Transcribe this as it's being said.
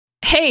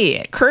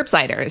Hey,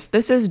 Curbsiders,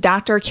 this is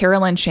Dr.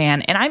 Carolyn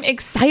Chan, and I'm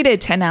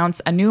excited to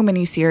announce a new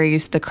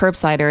mini-series, The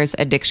Curbsiders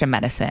Addiction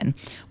Medicine.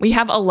 We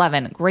have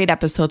 11 great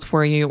episodes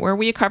for you where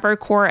we cover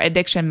core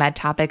addiction med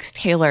topics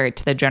tailored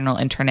to the general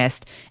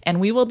internist,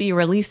 and we will be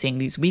releasing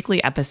these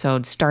weekly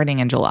episodes starting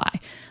in July.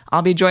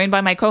 I'll be joined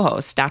by my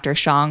co-hosts, Dr.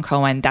 Sean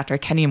Cohen, Dr.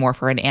 Kenny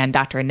Morford, and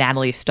Dr.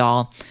 Natalie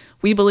Stahl.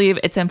 We believe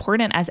it's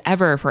important as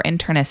ever for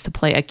internists to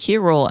play a key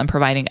role in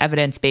providing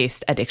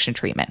evidence-based addiction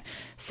treatment.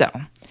 So,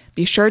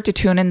 be sure to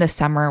tune in this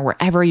summer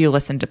wherever you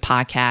listen to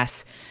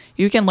podcasts.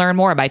 You can learn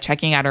more by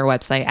checking out our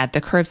website at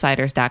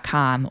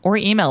thecurbsiders.com or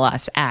email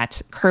us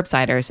at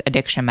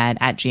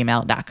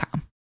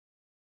curbsidersaddictionmed@gmail.com.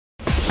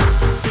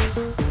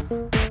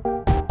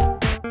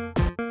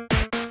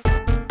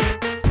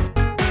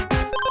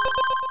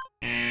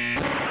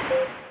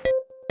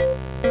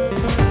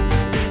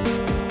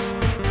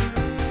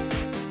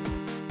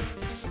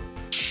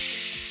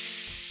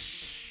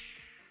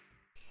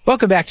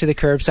 Welcome back to the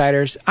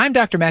Curbsiders. I'm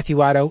Dr. Matthew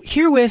Watto,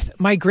 here with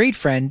my great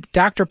friend,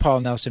 Dr.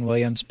 Paul Nelson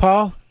Williams.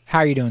 Paul, how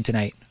are you doing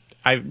tonight?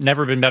 I've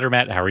never been better,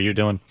 Matt. How are you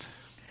doing?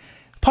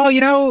 Paul, you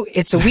know,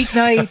 it's a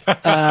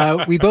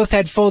weeknight. We both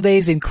had full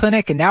days in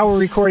clinic, and now we're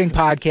recording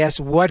podcasts.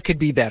 What could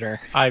be better?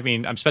 I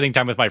mean, I'm spending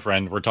time with my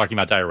friend. We're talking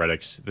about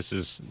diuretics. This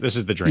is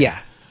the dream. Yeah.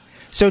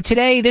 So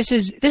today, this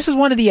is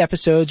one of the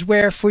episodes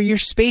where, for your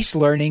space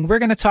learning, we're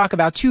going to talk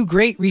about two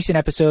great recent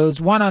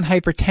episodes, one on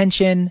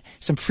hypertension,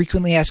 some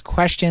frequently asked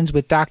questions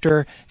with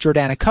Dr.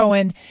 Jordana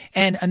Cohen,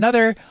 and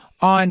another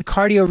on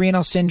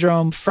cardiorenal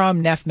syndrome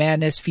from Neph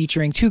Madness,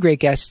 featuring two great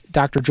guests,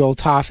 Dr. Joel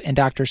Toff and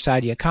Dr.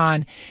 Sadia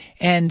Khan.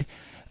 And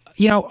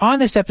you know, on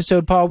this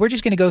episode, Paul, we're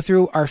just going to go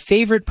through our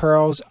favorite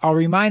pearls. I'll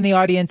remind the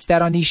audience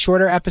that on these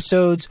shorter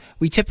episodes,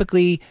 we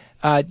typically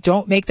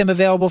don't make them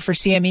available for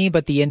CME,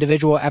 but the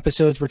individual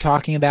episodes we're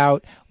talking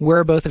about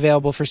were both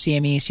available for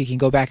CME, so you can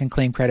go back and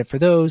claim credit for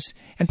those.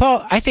 And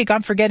Paul, I think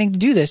I'm forgetting to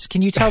do this.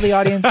 Can you tell the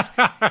audience,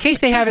 in case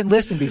they haven't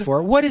listened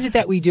before, what is it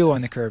that we do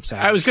on the Curbside?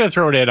 I was going to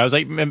throw it in. I was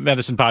like,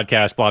 medicine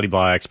podcast, blah,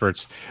 blah,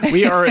 experts.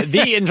 We are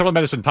the internal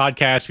medicine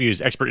podcast. We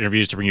use expert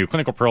interviews to bring you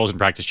clinical pearls and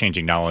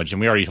practice-changing knowledge.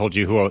 And we already told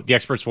you who the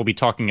experts will be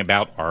talking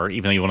about are,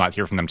 even though you will not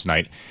hear from them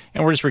tonight.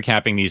 And we're just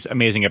recapping these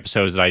amazing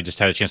episodes that I just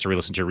had a chance to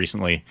re-listen to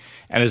recently.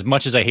 And as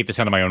much as I hate the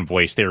sound of my own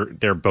voice,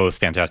 they're both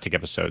fantastic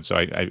episodes. So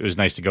it was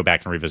nice to go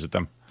back and revisit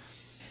them.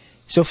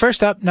 So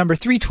first up, number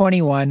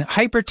 321,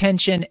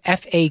 Hypertension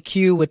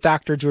FAQ with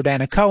Dr.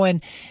 Jordana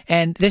Cohen.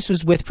 And this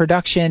was with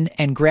production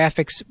and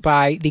graphics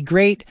by the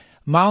great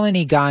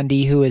Malini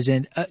Gandhi, who is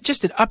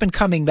just an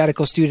up-and-coming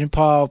medical student,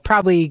 Paul,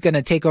 probably going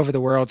to take over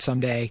the world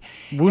someday.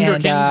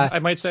 Wunderkind, I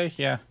might say,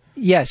 yeah.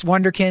 Yes,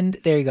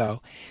 Wonderkind. There you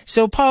go.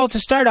 So, Paul, to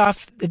start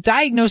off, the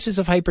diagnosis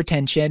of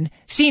hypertension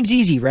seems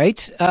easy,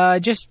 right?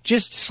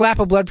 Just slap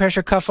a blood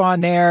pressure cuff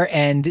on there,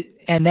 and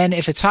then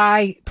if it's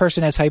high,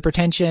 person has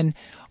hypertension.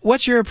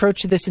 What's your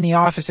approach to this in the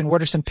office, and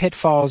what are some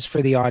pitfalls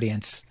for the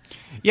audience?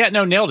 Yeah,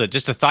 no, nailed it.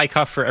 Just a thigh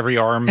cuff for every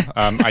arm,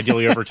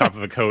 ideally over top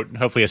of a coat, and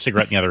hopefully a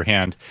cigarette in the other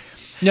hand.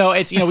 No,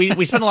 it's, you know,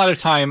 we spend a lot of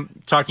time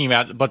talking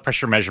about blood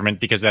pressure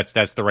measurement because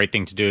that's the right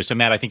thing to do. So,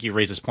 Matt, I think you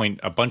raised this point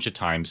a bunch of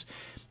times,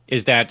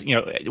 is that, you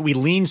know, we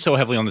lean so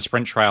heavily on the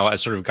SPRINT trial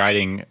as sort of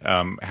guiding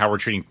how we're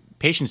treating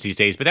patients these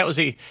days, but that was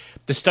the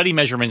study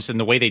measurements and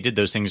the way they did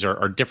those things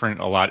are different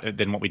a lot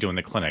than what we do in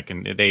the clinic.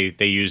 And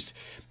they used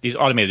these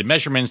automated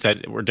measurements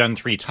that were done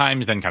 3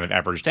 times, then kind of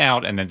averaged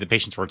out, and then the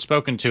patients weren't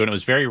spoken to, and it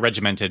was very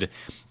regimented,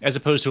 as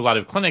opposed to a lot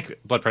of clinic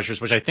blood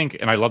pressures, which I think,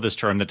 and I love this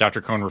term that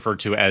Dr. Cohen referred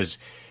to as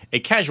a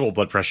casual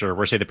blood pressure,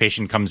 where, say, the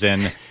patient comes in,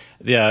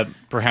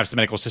 perhaps the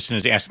medical assistant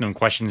is asking them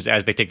questions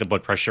as they take the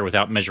blood pressure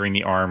without measuring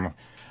the arm.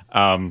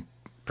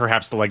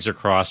 Perhaps the legs are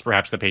crossed,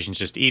 perhaps the patient's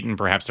just eaten,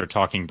 perhaps they're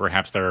talking,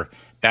 perhaps their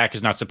back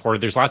is not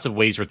supported. There's lots of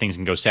ways where things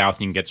can go south,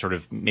 and you can get sort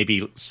of maybe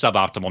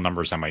suboptimal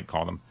numbers, I might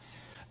call them.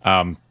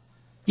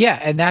 Yeah,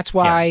 and that's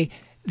why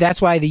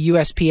the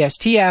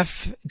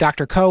USPSTF,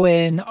 Dr.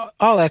 Cohen,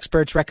 all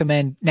experts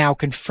recommend now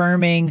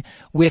confirming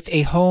with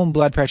a home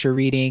blood pressure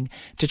reading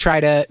to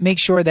try to make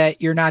sure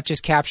that you're not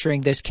just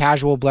capturing this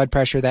casual blood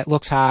pressure that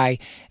looks high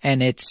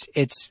and it's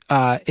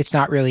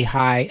not really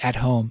high at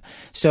home.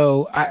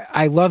 So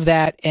I love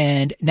that,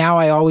 and now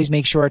I always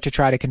make sure to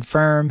try to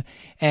confirm.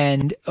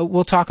 And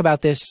we'll talk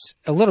about this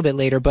a little bit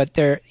later, but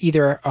they're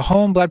either a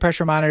home blood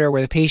pressure monitor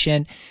where the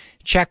patient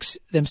checks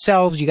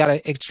themselves. You got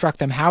to instruct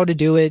them how to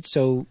do it.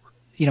 So,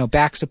 you know,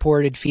 back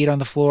supported, feet on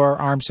the floor,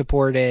 arm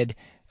supported,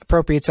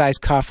 appropriate size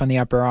cuff on the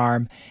upper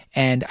arm.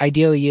 And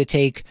ideally you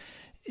take,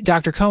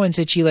 Dr. Cohen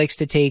said she likes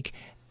to take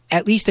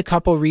at least a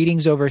couple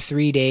readings over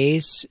 3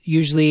 days,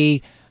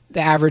 usually the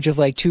average of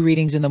like 2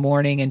 readings in the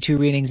morning and 2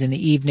 readings in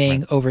the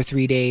evening over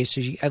 3 days. So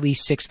at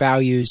least 6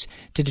 values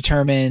to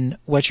determine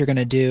what you're going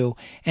to do.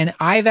 And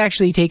I've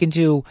actually taken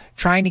to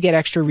trying to get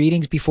extra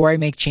readings before I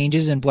make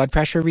changes in blood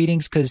pressure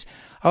readings, because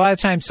a lot of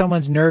times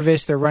someone's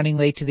nervous, they're running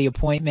late to the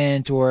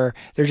appointment, or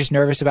they're just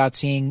nervous about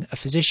seeing a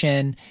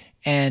physician,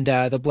 and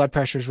the blood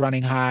pressure is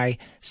running high.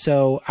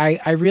 So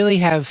I really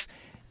have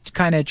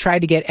kind of tried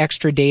to get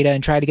extra data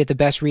and try to get the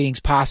best readings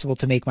possible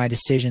to make my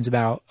decisions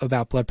about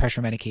blood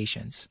pressure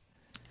medications.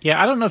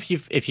 Yeah, I don't know if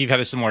you've had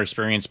a similar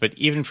experience, but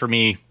even for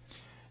me,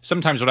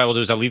 sometimes what I will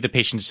do is I'll leave the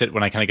patient sit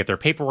when I kind of get their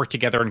paperwork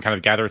together and kind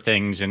of gather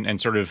things, and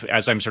sort of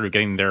as I'm sort of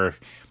getting their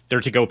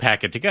to-go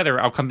packet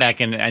together, I'll come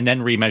back in and then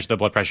remeasure the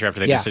blood pressure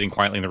after they've been sitting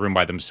quietly in the room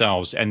by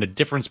themselves. And the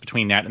difference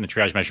between that and the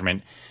triage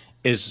measurement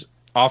is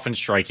often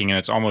striking, and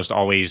it's almost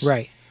always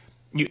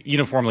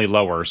uniformly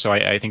lower. So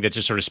I think that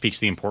just sort of speaks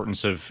to the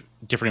importance of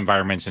different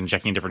environments and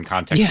checking in different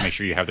contexts to make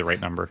sure you have the right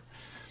number.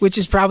 Which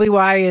is probably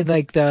why,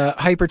 like, the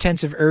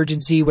hypertensive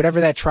urgency,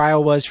 whatever that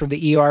trial was from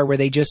the ER where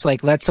they just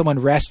like let someone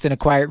rest in a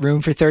quiet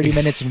room for 30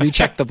 minutes and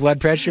recheck the blood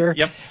pressure.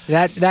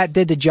 That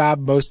did the job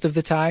most of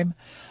the time.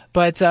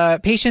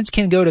 But patients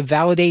can go to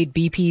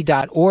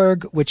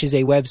validatebp.org, which is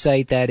a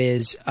website that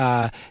is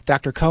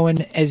Dr. Cohen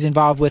is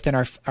involved with,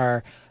 and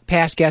our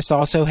past guest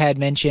also had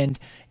mentioned.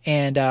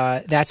 And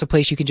that's a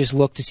place you can just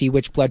look to see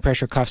which blood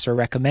pressure cuffs are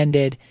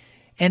recommended.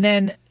 And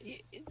then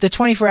the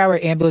 24-hour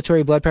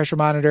ambulatory blood pressure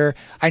monitor,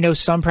 I know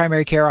some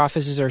primary care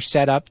offices are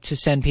set up to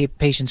send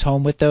patients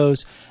home with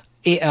those.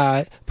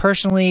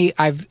 Personally,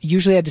 I've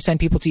usually had to send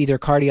people to either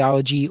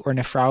cardiology or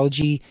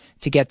nephrology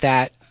to get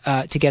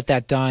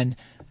that done.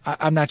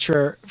 I'm not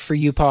sure for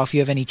you, Paul, if you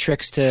have any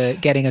tricks to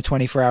getting a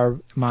 24-hour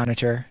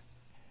monitor.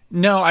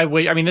 No, I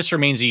mean, this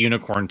remains a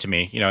unicorn to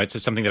me.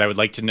 It's something that I would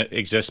like to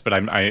exist, but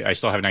I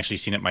still haven't actually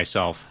seen it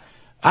myself.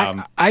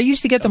 I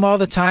used to get them all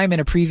the time in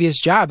a previous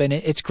job, and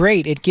it's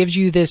great. It gives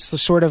you this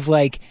sort of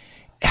like,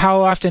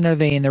 how often are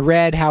they in the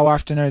red? How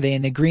often are they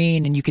in the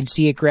green? And you can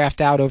see it graphed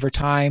out over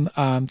time.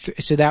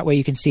 So that way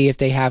you can see if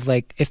they have,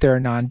 like, if they're a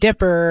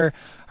non-dipper,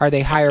 are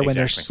they higher when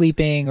they're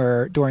sleeping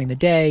or during the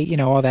day,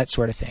 all that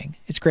sort of thing.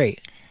 It's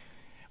great.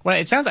 Well,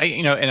 it sounds like,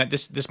 and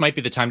this might be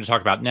the time to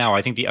talk about now.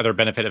 I think the other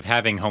benefit of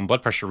having home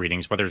blood pressure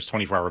readings, whether it's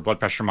 24-hour blood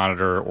pressure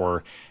monitor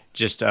or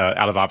just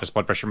out-of-office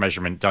blood pressure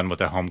measurement done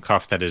with a home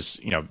cuff that is,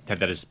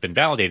 that has been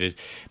validated,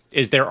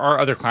 is there are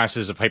other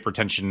classes of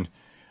hypertension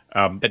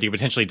that you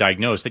potentially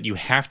diagnose that you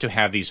have to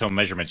have these home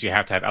measurements. You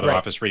have to have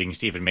out-of-office readings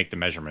to even make the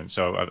measurement.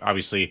 So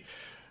obviously,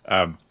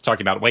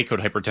 talking about white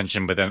coat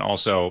hypertension, but then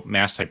also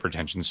mast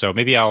hypertension. So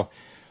maybe I'm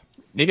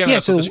going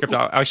to flip the script.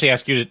 I'll actually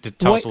ask you to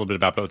tell us a little bit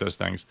about both those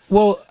things.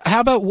 Well,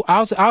 how about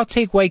I'll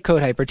take white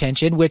coat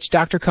hypertension, which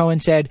Dr. Cohen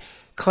said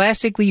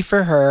classically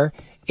for her,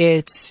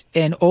 it's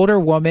an older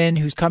woman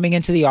who's coming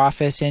into the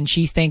office and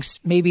she thinks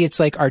maybe it's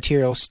like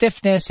arterial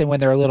stiffness, and when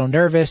they're a little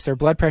nervous, their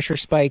blood pressure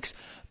spikes.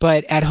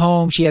 But at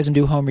home, she has them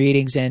do home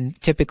readings, and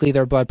typically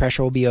their blood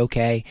pressure will be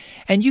okay.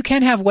 And you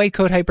can have white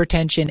coat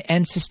hypertension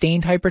and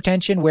sustained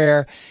hypertension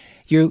where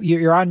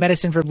you're on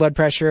medicine for blood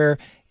pressure.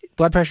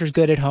 Blood pressure is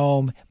good at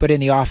home, but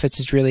in the office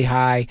it's really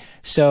high.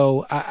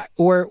 So,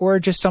 or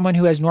just someone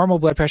who has normal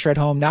blood pressure at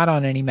home, not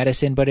on any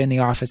medicine, but in the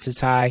office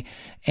it's high.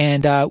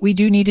 And we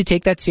do need to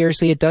take that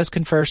seriously. It does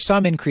confer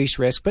some increased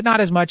risk, but not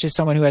as much as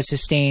someone who has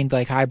sustained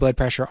like high blood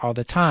pressure all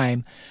the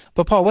time.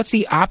 But Paul, what's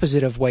the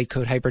opposite of white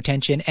coat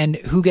hypertension, and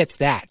who gets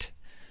that?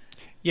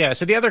 Yeah,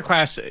 so the other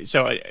class,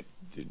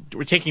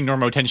 we're taking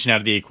normotension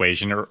out of the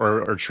equation,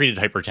 or treated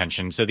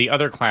hypertension. So the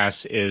other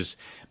class is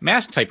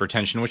masked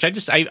hypertension, which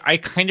I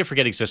kind of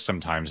forget exists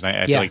sometimes. And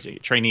I feel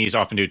like trainees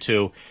often do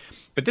too.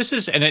 But this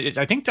is, and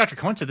I think Dr.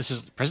 Cohen said this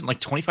is present like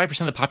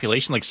 25% of the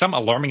population, like some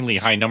alarmingly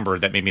high number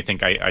that made me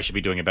think I should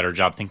be doing a better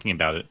job thinking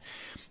about it.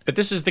 But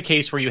this is the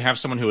case where you have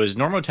someone who is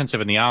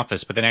normotensive in the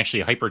office, but then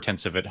actually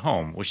hypertensive at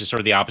home, which is sort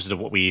of the opposite of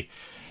what we,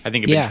 I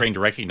think, have been trained to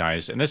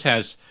recognize. And this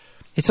has...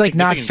 It's like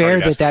not fair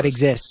that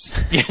exists.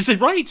 Yes,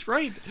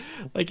 right.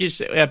 Like,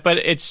 there's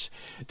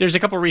a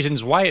couple of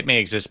reasons why it may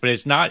exist, but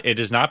it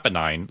is not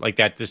benign. Like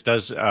that, this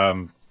does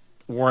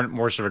warrant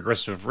more sort of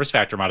aggressive risk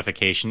factor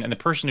modification. And the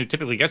person who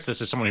typically gets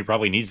this is someone who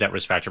probably needs that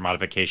risk factor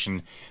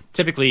modification.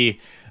 Typically,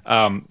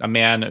 a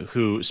man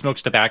who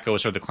smokes tobacco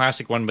is sort of the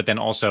classic one, but then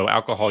also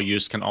alcohol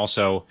use can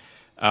also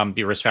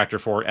be a risk factor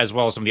for it, as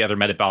well as some of the other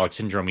metabolic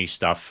syndrome-y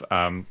stuff,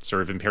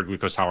 sort of impaired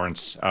glucose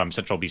tolerance,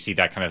 central obesity,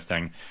 that kind of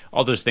thing.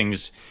 All those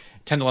things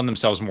tend to lend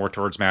themselves more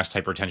towards masked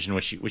hypertension,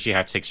 which you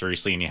have to take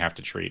seriously and you have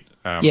to treat.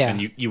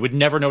 And you would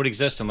never know it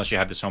exists unless you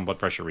had this home blood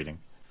pressure reading.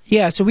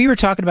 Yeah, so we were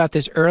talking about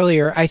this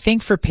earlier. I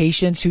think for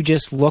patients who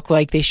just look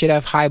like they should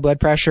have high blood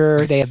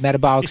pressure, they have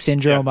metabolic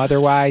syndrome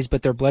otherwise,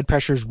 but their blood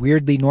pressure is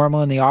weirdly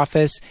normal in the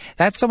office,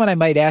 that's someone I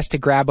might ask to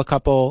grab a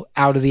couple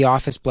out of the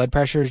office blood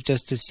pressures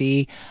just to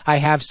see. I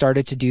have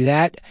started to do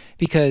that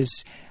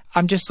because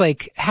I'm just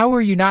like, how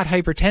are you not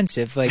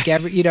hypertensive? Like,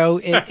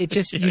 it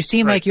just, you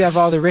seem like you have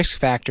all the risk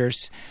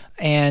factors.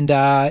 And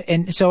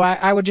so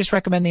I would just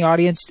recommend the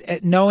audience,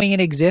 knowing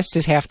it exists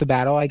is half the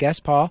battle, I guess,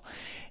 Paul.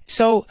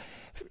 So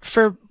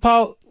for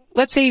Paul,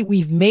 let's say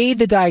we've made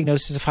the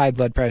diagnosis of high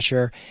blood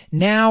pressure.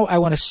 Now I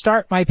want to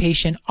start my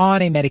patient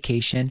on a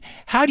medication.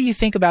 How do you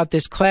think about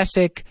this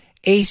classic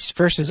ACE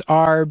versus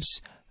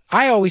ARBs?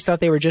 I always thought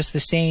they were just the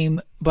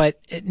same, but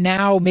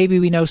now maybe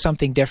we know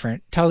something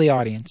different. Tell the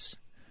audience.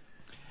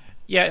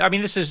 Yeah, I mean,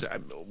 this is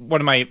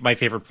one of my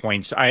favorite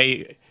points.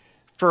 I,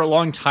 for a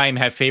long time,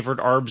 have favored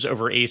ARBs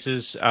over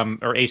ACEs,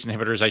 or ACE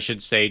inhibitors, I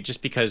should say,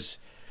 just because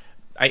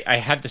I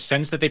had the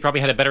sense that they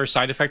probably had a better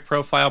side effect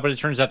profile, but it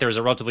turns out there was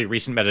a relatively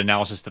recent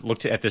meta-analysis that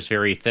looked at this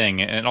very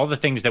thing. And all the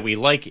things that we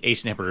like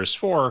ACE inhibitors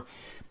for,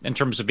 in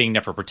terms of being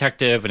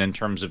nephroprotective and in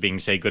terms of being,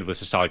 say, good with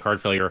systolic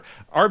heart failure,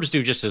 ARBs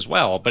do just as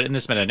well. But in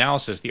this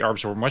meta-analysis, the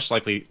ARBs were much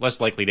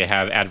less likely to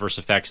have adverse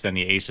effects than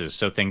the ACEs.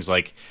 So things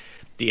like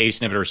the ACE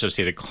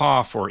inhibitor-associated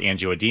cough or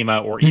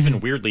angioedema or even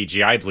weirdly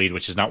GI bleed,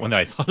 which is not one that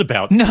I thought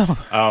about. No.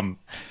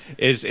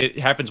 It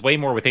happens way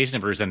more with ACE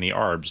inhibitors than the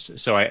ARBs.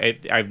 So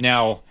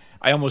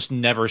I almost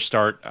never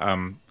start,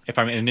 if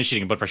I'm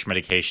initiating a blood pressure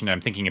medication,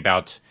 I'm thinking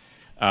about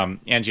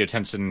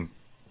angiotensin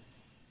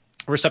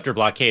receptor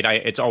blockade.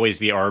 It's always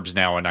the ARBs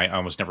now, and I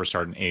almost never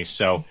start an ACE.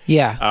 So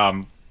yeah.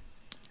 And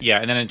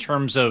then in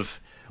terms of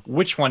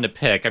which one to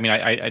pick, I mean,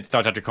 I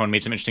thought Dr. Cohen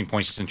made some interesting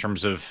points just in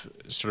terms of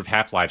sort of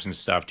half-lives and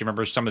stuff. Do you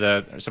remember some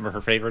of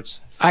her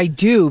favorites? I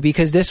do,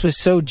 because this was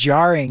so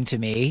jarring to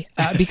me.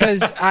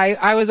 Because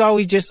I was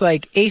always just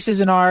like, ACEs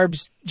and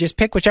ARBs, just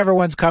pick whichever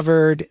one's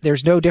covered.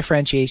 There's no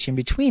differentiation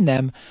between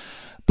them.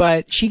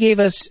 But she gave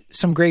us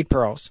some great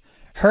pearls.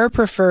 Her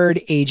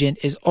preferred agent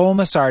is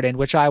olmesartan,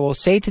 which I will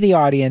say to the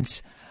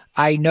audience,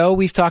 I know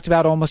we've talked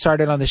about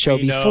olmesartan on the show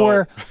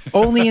before,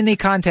 only in the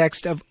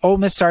context of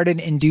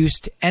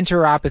olmesartan-induced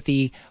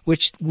enteropathy,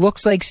 which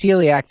looks like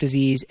celiac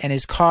disease and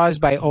is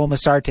caused by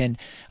olmesartan.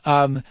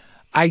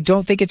 I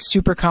don't think it's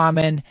super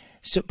common,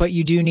 but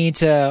you do need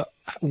to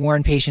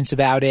warn patients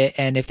about it.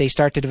 And if they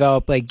start to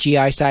develop like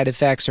GI side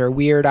effects or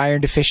weird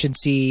iron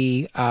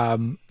deficiency,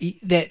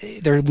 that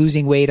they're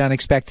losing weight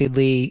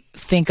unexpectedly,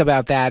 think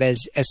about that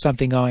as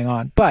something going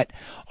on. But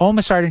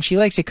olmesartan, she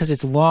likes it because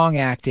it's long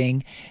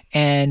acting,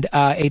 and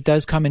it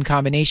does come in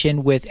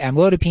combination with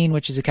amlodipine,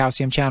 which is a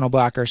calcium channel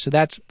blocker. So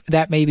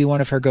that may be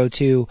one of her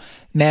go-to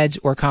meds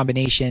or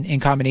in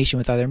combination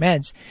with other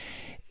meds.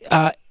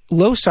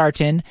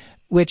 Losartan,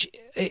 which,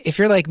 if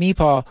you're like me,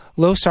 Paul,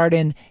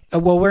 losartan,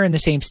 well, we're in the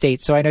same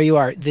state, so I know you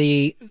are.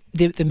 The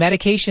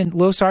medication,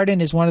 losartan,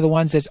 is one of the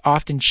ones that's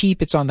often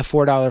cheap. It's on the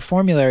 $4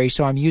 formulary,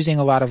 so I'm using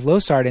a lot of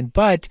losartan,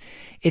 but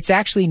it's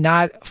actually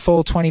not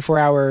full 24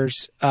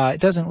 hours. It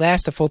doesn't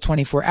last a full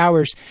 24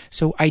 hours,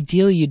 so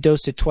ideally you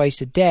dose it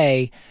twice a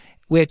day,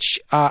 which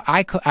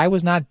I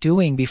was not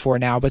doing before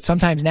now. But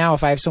sometimes now,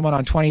 if I have someone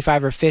on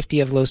 25 or 50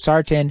 of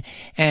losartan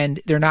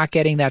and they're not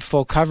getting that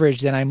full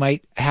coverage, then I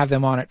might have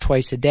them on it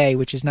twice a day,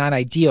 which is not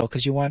ideal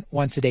because you want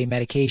once-a-day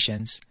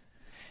medications.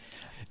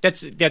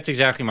 That's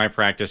exactly my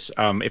practice.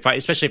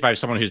 Especially if I have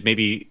someone who's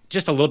maybe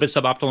just a little bit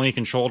suboptimally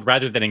controlled,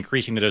 rather than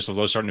increasing the dose of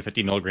losartan to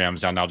 50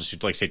 milligrams down, I'll just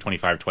do, like, say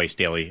 25 twice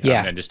daily,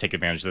 and just take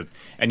advantage of it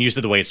and use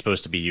it the way it's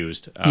supposed to be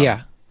used.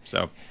 And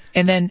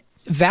then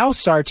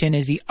valsartan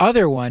is the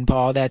other one,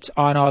 Paul, that's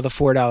on all the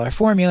 $4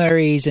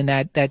 formularies, and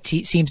that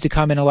seems to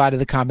come in a lot of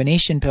the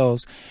combination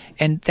pills.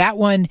 And that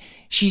one,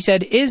 she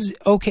said, is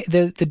okay.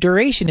 The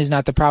duration is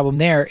not the problem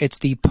there. It's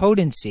the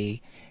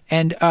potency.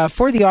 And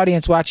for the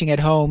audience watching at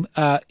home,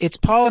 it's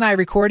Paul and I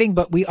recording,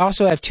 but we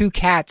also have two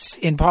cats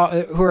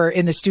who are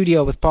in the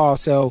studio with Paul.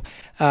 So,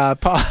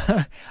 Paul,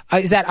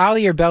 is that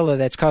Ollie or Bella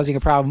that's causing a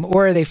problem,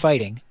 or are they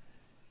fighting?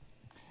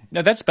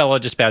 No, that's Bella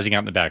just spazzing out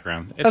in the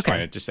background. It's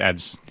fine. It just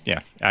adds,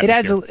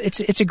 atmosphere.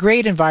 It's a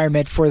great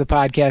environment for the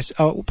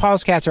podcast.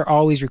 Paul's cats are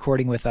always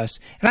recording with us,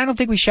 and I don't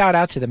think we shout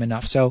out to them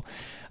enough. So,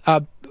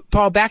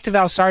 Paul, back to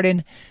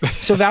valsartan.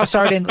 So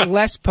valsartan,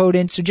 less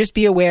potent. So just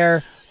be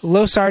aware,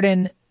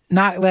 losartan,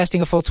 not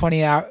lasting a full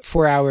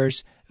 24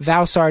 hours.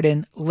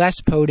 Valsartan,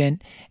 less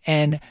potent.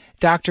 And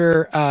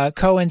Dr.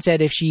 Cohen said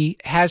if she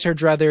has her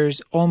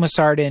druthers,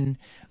 olmesartan,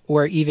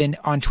 or even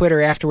on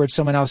Twitter afterwards,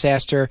 someone else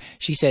asked her,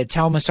 she said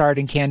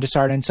telmisartan,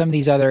 candesartan, some of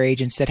these other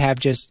agents that have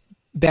just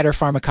better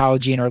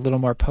pharmacology and are a little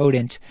more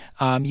potent.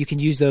 You can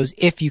use those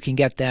if you can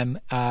get them,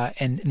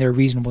 and they're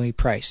reasonably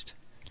priced.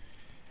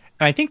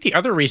 And I think the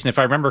other reason, if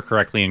I remember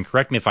correctly, and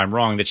correct me if I'm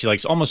wrong, that she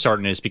likes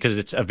olmesartan is because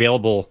it's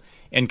available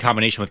in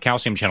combination with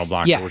calcium channel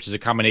blocker, which is a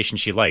combination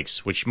she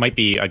likes, which might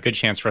be a good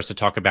chance for us to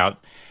talk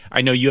about.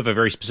 I know you have a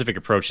very specific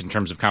approach in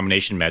terms of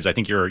combination meds. I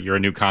think you're a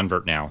new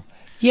convert now.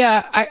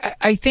 Yeah,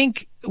 I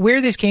think where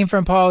this came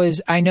from, Paul,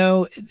 is I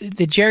know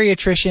the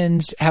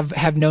geriatricians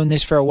have known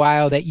this for a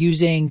while, that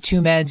using two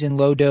meds in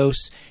low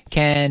dose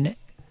can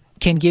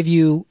give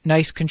you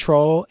nice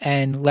control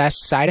and less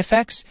side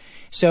effects.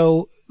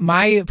 So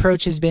my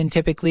approach has been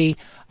typically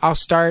I'll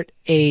start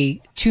two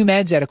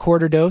meds at a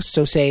quarter dose,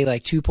 so say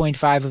like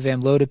 2.5 of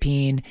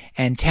amlodipine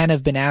and 10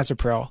 of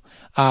benazepril,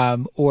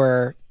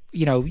 or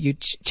you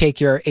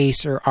take your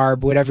ACE or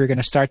ARB, whatever you're going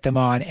to start them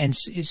on, and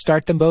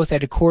start them both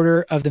at a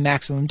quarter of the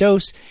maximum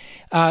dose.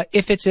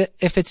 If it's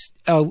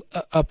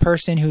a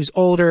person who's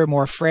older,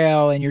 more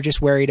frail, and you're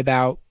just worried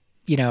about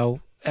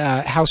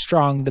how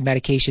strong the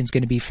medication is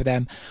going to be for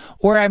them.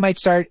 Or I might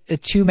start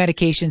 2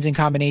 medications in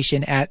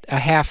combination at a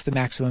half the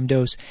maximum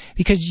dose,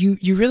 because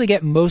you really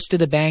get most of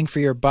the bang for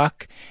your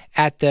buck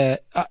at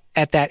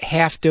that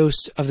half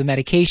dose of the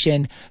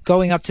medication.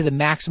 Going up to the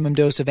maximum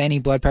dose of any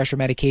blood pressure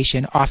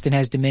medication often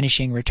has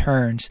diminishing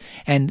returns,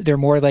 and they're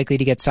more likely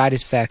to get side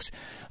effects.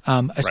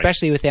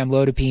 Especially with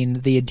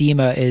amlodipine, the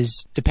edema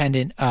is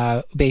dependent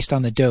based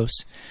on the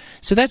dose.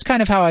 So that's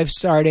kind of how I've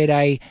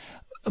started.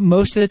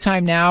 Most of the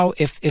time now,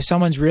 if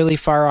someone's really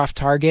far off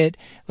target,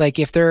 like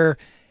if they're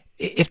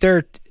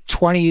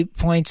 20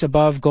 points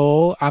above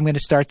goal, I'm going to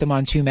start them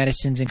on 2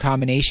 medicines in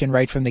combination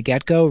right from the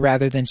get-go,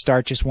 rather than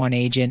start just one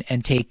agent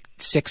and take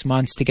 6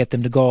 months to get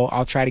them to goal.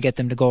 I'll try to get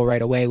them to goal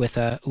right away with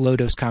a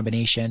low-dose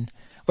combination.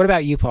 What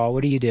about you, Paul?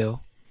 What do you do?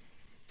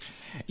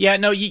 Yeah,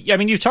 no, I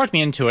mean, you've talked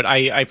me into it.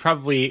 I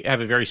probably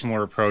have a very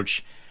similar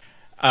approach.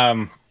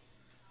 I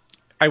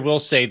will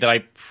say that I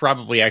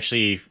probably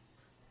actually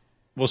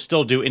will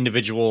still do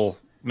individual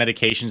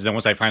medications. Then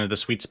once I find the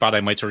sweet spot,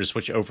 I might sort of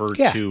switch over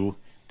to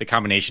the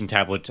combination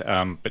tablet.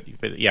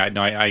 But yeah,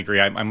 no, I agree.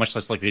 I'm much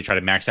less likely to try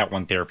to max out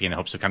one therapy in the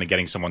hopes of kind of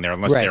getting someone there,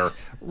 unless they're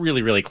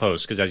really, really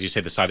close. Because as you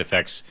say, the side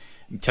effects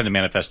tend to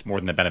manifest more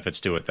than the benefits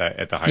do at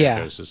the higher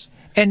doses.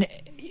 And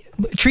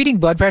treating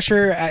blood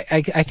pressure,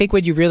 I think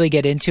when you really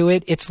get into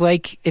it, it's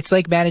like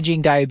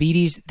managing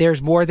diabetes.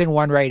 There's more than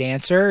one right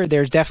answer.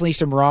 There's definitely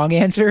some wrong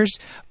answers,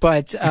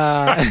 but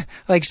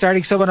like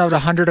starting someone on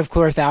 100 of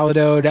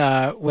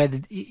chlorothalidone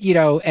when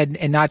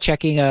and not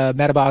checking a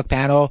metabolic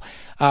panel,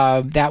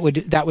 that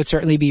would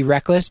certainly be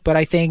reckless. But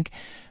I think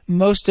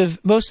most of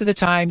the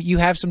time you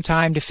have some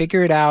time to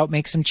figure it out,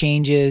 make some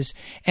changes.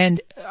 And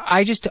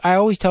I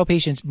always tell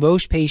patients,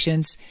 most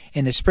patients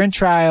in the SPRINT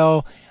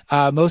trial,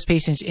 most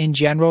patients in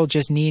general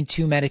just need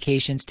 2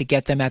 medications to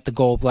get them at the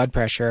goal blood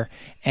pressure.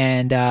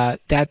 And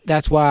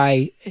that's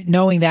why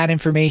knowing that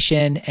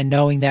information and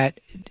knowing that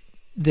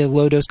the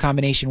low dose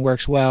combination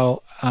works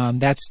well,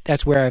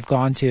 that's where I've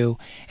gone to.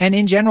 And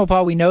in general,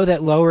 Paul, we know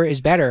that lower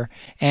is better.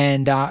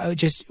 And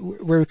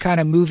we're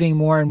kind of moving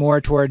more and more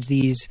towards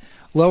these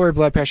lower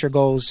blood pressure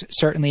goals.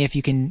 Certainly if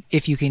you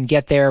can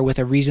get there with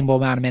a reasonable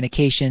amount of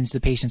medications,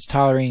 the patient's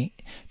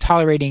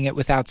tolerating it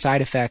without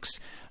side effects.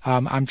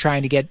 I'm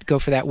trying to go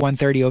for that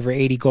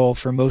 130/80 goal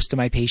for most of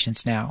my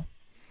patients now.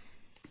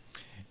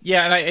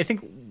 Yeah, and I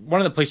think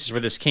one of the places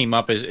where this came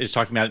up is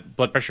talking about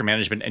blood pressure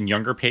management in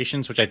younger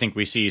patients, which I think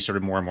we see sort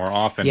of more and more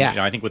often.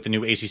 Yeah. I think with the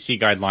new ACC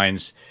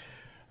guidelines,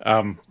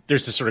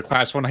 there's this sort of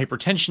class 1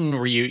 hypertension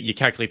where you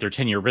calculate their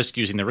 10-year risk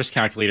using the risk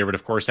calculator, but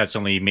of course that's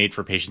only made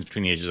for patients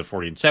between the ages of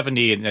 40 and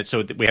 70, and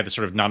so we have this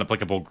sort of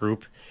non-applicable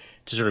group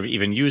to sort of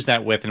even use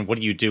that with. And what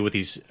do you do with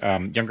these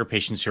younger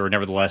patients who are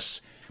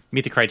nevertheless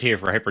meet the criteria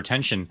for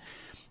hypertension?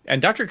 And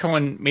Dr.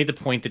 Cohen made the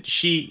point that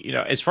she,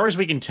 as far as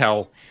we can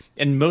tell,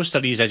 in most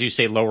studies, as you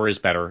say, lower is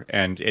better,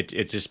 and it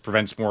just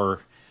prevents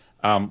more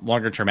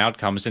longer-term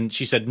outcomes. And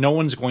she said no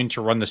one's going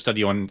to run the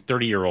study on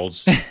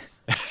 30-year-olds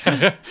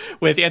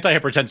with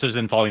antihypertensives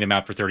and following them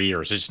out for 30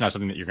 years. It's just not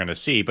something that you're going to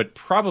see. But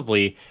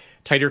probably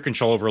tighter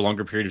control over a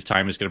longer period of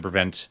time is going to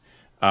prevent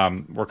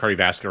more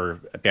cardiovascular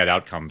bad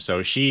outcomes.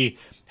 So she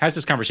has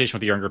this conversation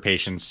with the younger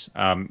patients,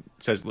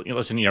 says,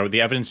 listen,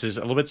 the evidence is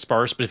a little bit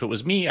sparse, but if it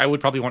was me, I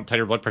would probably want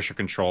tighter blood pressure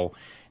control,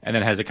 and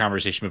then has the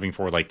conversation moving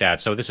forward like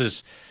that. So this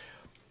is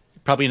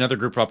probably another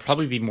group where I'll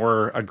probably be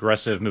more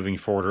aggressive moving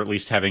forward, or at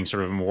least having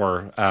sort of a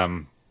more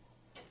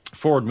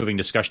forward-moving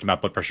discussion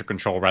about blood pressure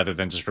control rather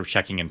than just sort of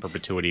checking in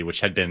perpetuity, which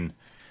had been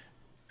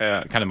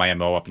kind of my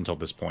MO up until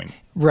this point.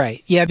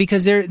 Right. Yeah,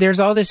 because there's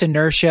all this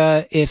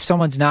inertia. If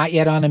someone's not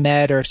yet on a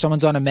med, or if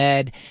someone's on a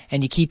med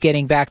and you keep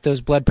getting back those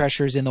blood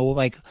pressures in the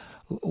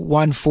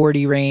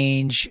 140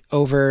 range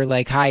over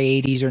high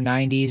 80s or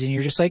 90s, and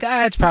you're just like,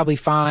 it's probably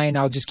fine,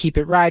 I'll just keep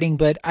it riding.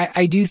 But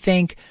I do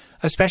think,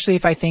 especially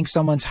if I think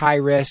someone's high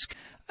risk,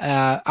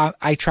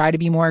 I try to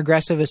be more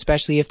aggressive,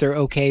 especially if they're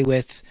okay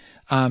with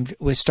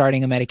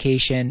starting a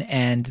medication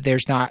and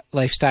there's not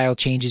lifestyle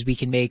changes we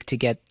can make to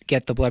get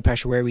the blood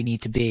pressure where we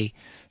need to be.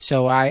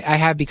 So I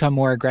have become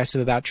more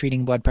aggressive about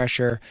treating blood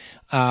pressure,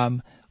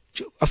 of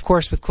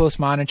course, with close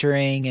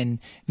monitoring and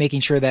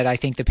making sure that I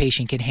think the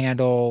patient can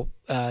handle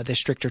the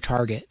stricter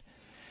target.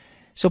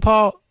 So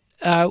Paul,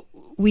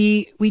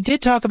 we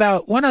did talk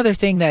about one other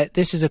thing, that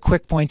this is a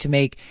quick point to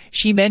make.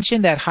 She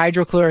mentioned that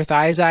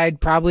hydrochlorothiazide,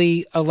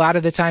 probably a lot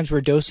of the times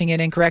we're dosing it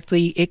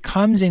incorrectly. It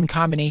comes in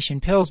combination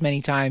pills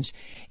many times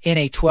in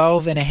a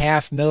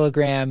 12.5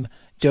 milligram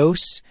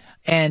dose.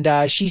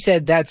 And she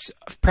said that's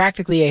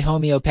practically a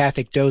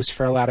homeopathic dose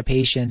for a lot of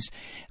patients.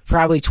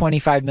 Probably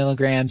 25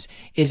 milligrams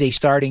is a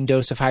starting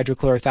dose of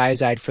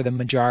hydrochlorothiazide for the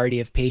majority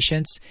of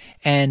patients.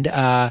 And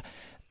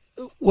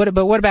what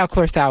about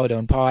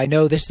chlorothalidone, Paul? I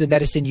know this is a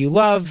medicine you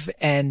love,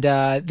 and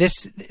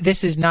this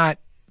is not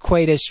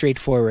quite as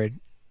straightforward.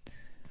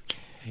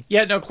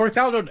 Yeah, no,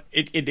 chlorothalidone,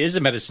 it is a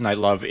medicine I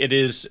love. It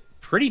is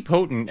pretty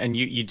potent, and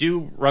you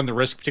do run the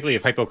risk, particularly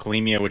of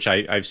hypokalemia, which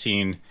I've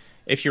seen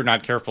if you're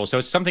not careful. So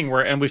it's something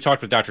where, and we've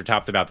talked with Dr.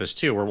 Topt about this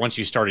too, where once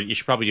you start it, you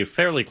should probably do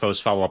fairly close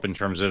follow-up in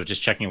terms of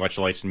just checking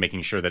electrolytes and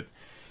making sure that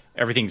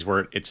everything's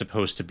where it's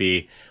supposed to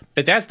be.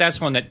 But that's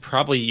one that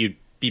probably you'd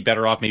be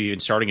better off maybe even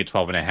starting at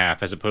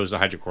 12.5 as opposed to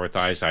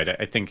hydrochlorothiazide.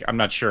 I think, I'm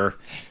not sure.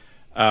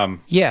 But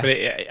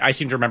I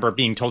seem to remember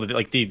being told that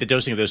like the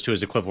dosing of those two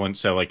is equivalent.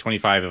 So like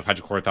 25 of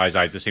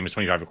hydrochlorothiazide is the same as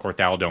 25 of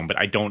chlorthalidone, but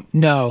I don't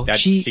know. That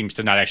seems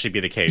to not actually be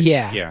the case.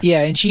 Yeah.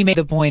 And she made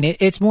the point.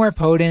 It's more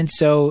potent.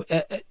 So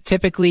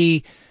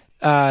typically,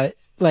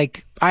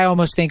 like I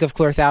almost think of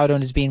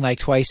chlorthalidone as being like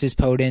twice as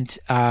potent.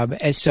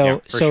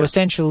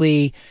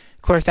 Essentially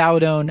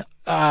chlorthalidone,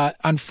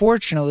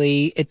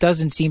 unfortunately, it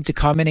doesn't seem to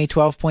come in a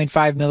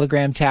 12.5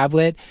 milligram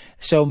tablet.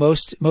 So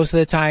most of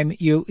the time,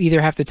 you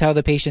either have to tell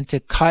the patient to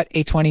cut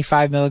a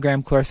 25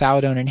 milligram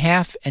chlorthalidone in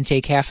half and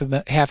take half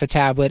a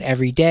tablet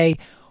every day,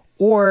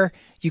 or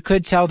you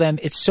could tell them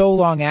it's so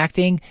long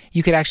acting,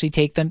 you could actually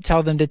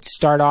tell them to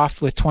start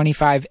off with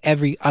 25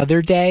 every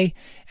other day,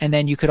 and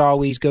then you could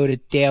always go to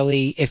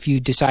daily if you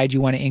decide you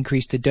want to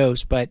increase the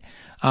dose. But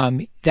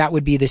that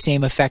would be the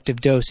same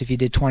effective dose if you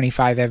did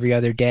 25 every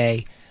other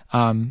day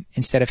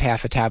instead of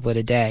half a tablet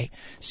a day.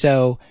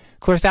 So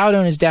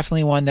chlorthalidone is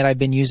definitely one that I've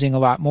been using a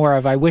lot more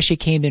of. I wish it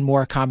came in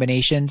more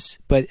combinations,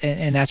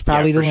 and that's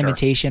probably the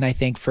limitation, I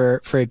think,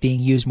 for it being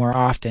used more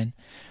often.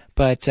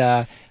 But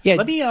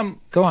let me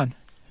go on.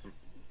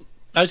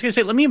 I was going to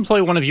say, let me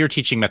employ one of your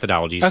teaching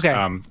methodologies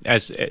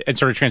as and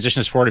sort of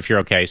transition this forward if you're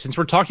okay. Since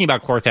we're talking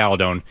about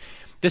chlorthalidone,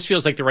 this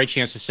feels like the right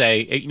chance to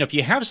say, if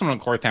you have someone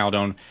on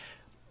chlorthalidone,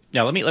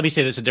 now let me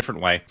say this a different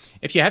way.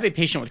 If you have a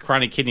patient with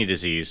chronic kidney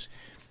disease,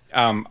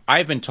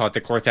 I've been taught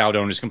that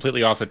chlorthalidone is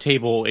completely off the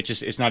table.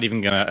 It's not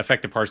even going to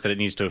affect the parts that it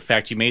needs to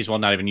affect. You may as well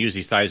not even use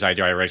these thiazide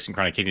diuretics in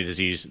chronic kidney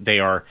disease. They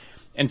are,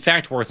 in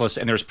fact, worthless,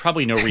 and there's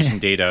probably no recent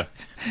data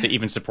to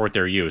even support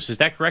their use. Is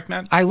that correct,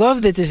 Matt? I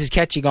love that this is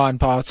catching on,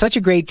 Paul. It's such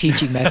a great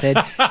teaching method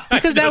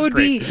because that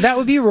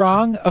would be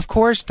wrong. Of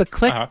course, the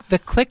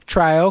CLICK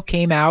trial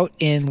came out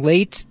in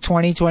late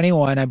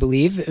 2021, I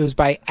believe. It was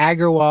by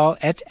Agarwal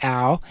et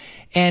al.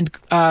 And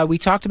we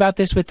talked about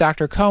this with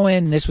Dr.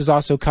 Cohen. This was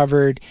also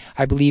covered,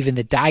 I believe, in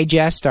the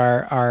Digest,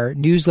 our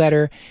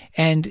newsletter.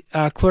 And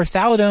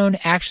chlorthalidone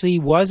actually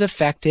was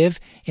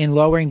effective in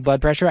lowering blood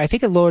pressure. I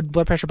think it lowered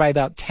blood pressure by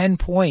about 10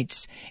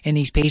 points in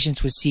these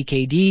patients with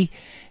CKD.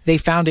 They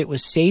found it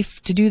was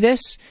safe to do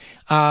this.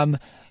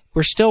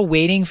 We're still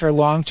waiting for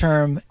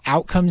long-term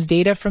outcomes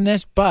data from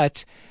this,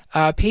 but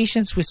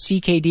patients with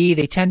CKD,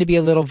 they tend to be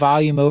a little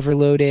volume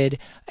overloaded,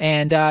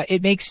 and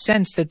it makes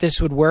sense that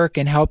this would work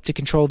and help to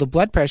control the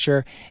blood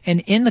pressure.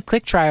 And in the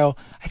CLICK trial,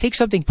 I think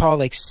something, Paul,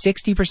 like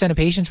 60% of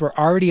patients were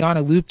already on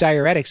a loop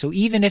diuretic. So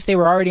even if they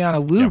were already on a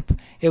loop,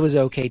 it was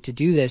okay to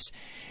do this.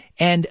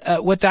 And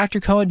what Dr.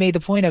 Cohen made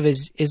the point of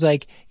is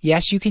like,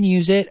 yes, you can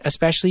use it,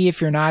 especially if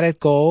you're not at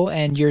goal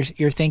and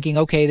you're thinking,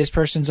 okay, this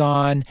person's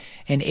on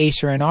an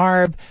ACE or an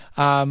ARB.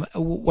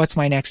 What's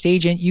my next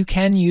agent? You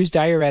can use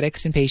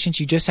diuretics in patients.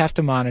 You just have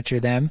to monitor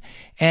them.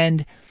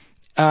 And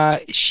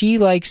she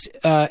likes,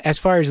 as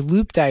far as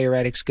loop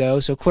diuretics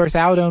go, so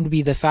chlorthalidone would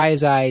be the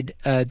thiazide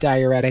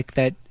diuretic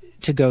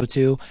to go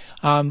to.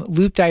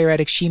 Loop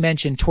diuretics, she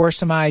mentioned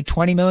torsemide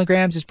 20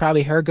 milligrams is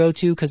probably her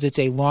go-to because it's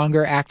a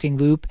longer acting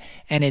loop,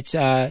 and it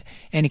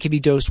can be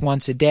dosed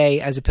once a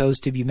day as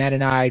opposed to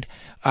bumetanide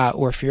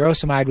or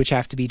furosemide, which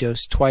have to be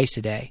dosed twice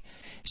a day.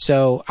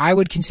 So I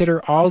would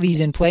consider all these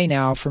in play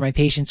now for my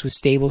patients with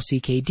stable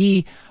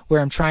CKD,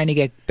 where I'm trying to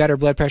get better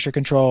blood pressure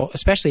control,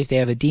 especially if they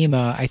have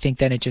edema. I think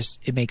then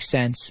it makes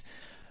sense.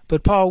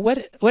 But Paul,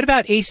 what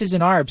about ACEs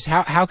and ARBs?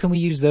 How can we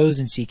use those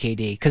in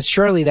CKD? Because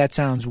surely that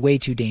sounds way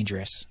too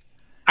dangerous.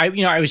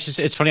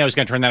 It's funny, I was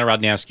going to turn that around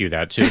and ask you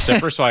that too. So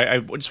first of all, I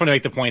just want to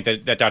make the point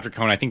that Dr.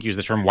 Cohen, I think, used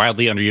the term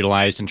wildly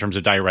underutilized in terms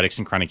of diuretics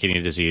in chronic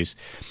kidney disease.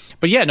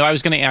 But yeah, no, I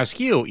was going to ask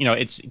you,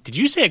 did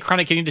you say a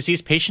chronic kidney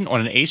disease patient on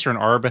an ACE or an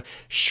ARB?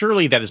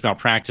 Surely that is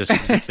malpractice,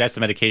 because that's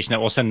the medication that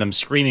will send them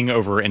screaming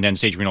over an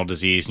end-stage renal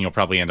disease, and you'll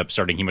probably end up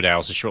starting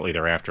hemodialysis shortly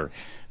thereafter.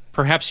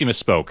 Perhaps you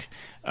misspoke.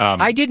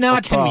 I did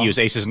not. Or can we use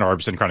ACEs and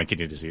ARBs in chronic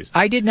kidney disease?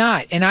 I did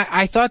not, and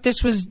I thought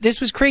this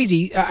was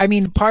crazy. I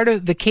mean, part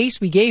of the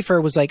case we gave her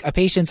was like a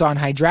patient's on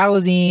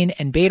hydralazine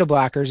and beta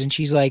blockers, and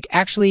she's like,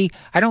 actually,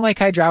 I don't like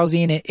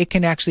hydralazine. It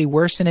can actually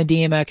worsen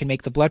edema, it can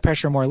make the blood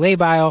pressure more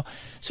labile,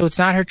 so it's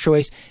not her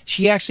choice.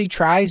 She actually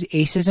tries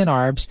ACEs and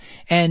ARBs,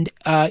 and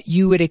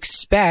you would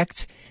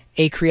expect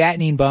a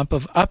creatinine bump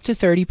of up to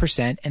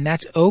 30%, and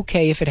that's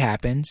okay if it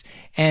happens.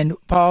 And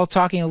Paul,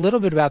 talking a little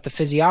bit about the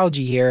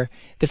physiology here,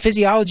 the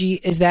physiology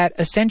is that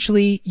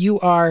essentially you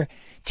are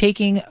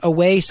taking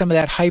away some of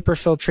that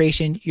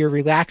hyperfiltration. You're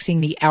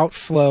relaxing the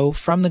outflow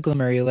from the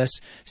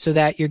glomerulus so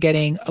that you're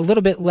getting a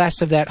little bit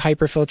less of that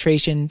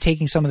hyperfiltration,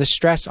 taking some of the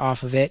stress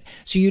off of it.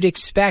 So you'd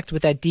expect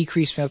with that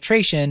decreased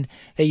filtration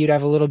that you'd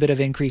have a little bit of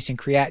increase in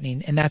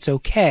creatinine, and that's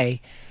okay.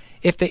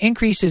 If the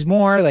increase is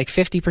more, like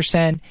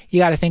 50%, you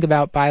got to think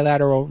about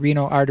bilateral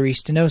renal artery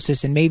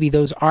stenosis, and maybe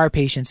those are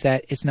patients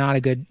that it's not a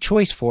good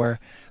choice for.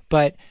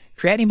 But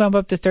creatinine bump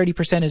up to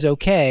 30% is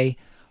okay.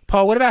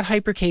 Paul, what about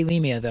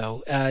hyperkalemia,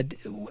 though?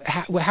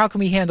 How can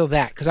we handle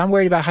that? Because I'm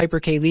worried about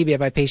hyperkalemia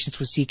by patients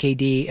with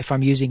CKD if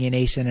I'm using an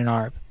ACE and an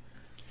ARB.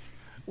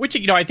 Which,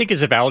 I think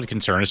is a valid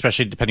concern,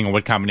 especially depending on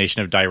what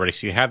combination of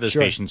diuretics you have those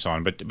Sure. patients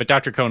on. But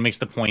Dr. Cohen makes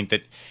the point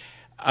that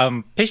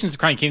patients with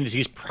chronic kidney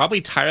disease probably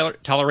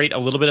tolerate a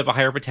little bit of a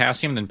higher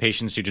potassium than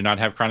patients who do not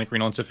have chronic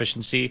renal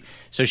insufficiency.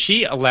 So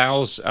she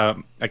allows a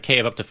K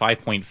of up to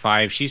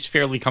 5.5. She's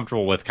fairly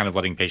comfortable with kind of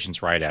letting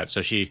patients ride at.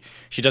 So she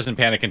doesn't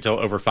panic until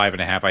over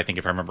 5.5, I think,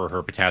 if I remember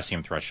her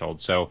potassium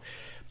threshold. So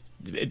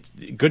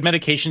good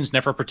medications,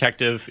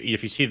 nephroprotective.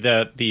 If you see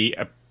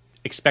the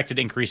expected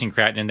increase in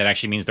creatinine, that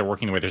actually means they're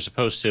working the way they're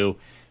supposed to.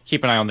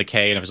 Keep an eye on the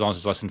K, and as long as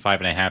it's less than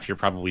 5.5, you're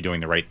probably doing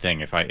the right thing.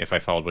 If I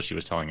followed what she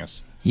was telling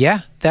us.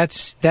 Yeah,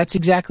 that's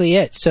exactly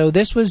it. So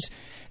this was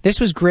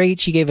great.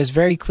 She gave us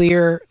very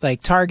clear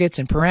targets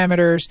and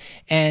parameters,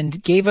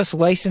 and gave us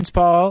license,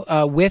 Paul,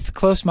 with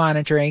close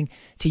monitoring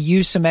to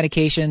use some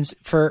medications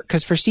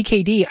because for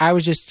CKD I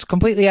was just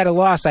completely at a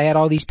loss. I had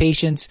all these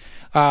patients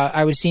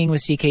I was seeing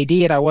with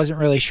CKD, and I wasn't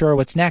really sure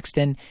what's next.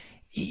 And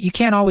you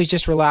can't always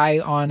just rely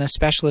on a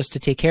specialist to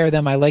take care of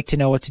them. I like to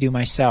know what to do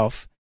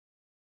myself.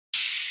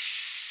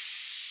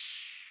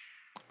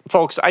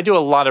 Folks, I do a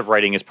lot of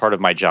writing as part of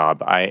my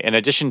job. In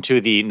addition to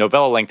the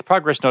novella-length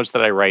progress notes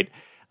that I write,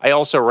 I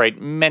also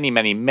write many,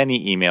 many,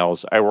 many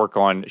emails. I work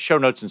on show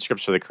notes and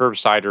scripts for the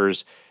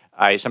Curbsiders.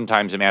 I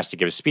sometimes am asked to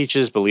give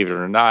speeches, believe it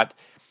or not.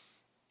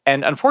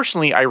 And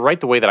unfortunately, I write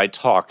the way that I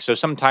talk. So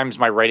sometimes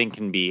my writing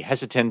can be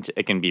hesitant,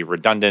 it can be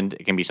redundant,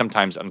 it can be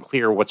sometimes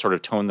unclear what sort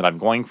of tone that I'm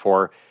going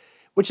for,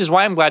 which is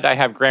why I'm glad I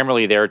have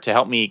Grammarly there to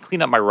help me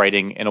clean up my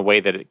writing in a way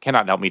that it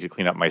cannot help me to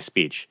clean up my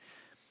speech.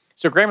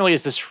 So Grammarly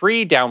is this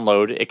free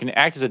download. It can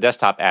act as a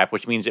desktop app,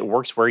 which means it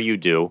works where you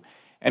do.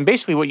 And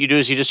basically what you do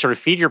is you just sort of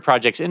feed your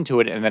projects into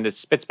it, and then it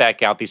spits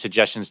back out these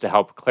suggestions to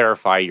help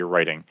clarify your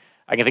writing.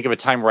 I can think of a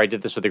time where I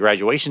did this with a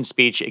graduation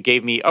speech. It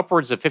gave me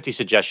upwards of 50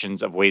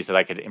 suggestions of ways that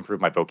I could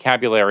improve my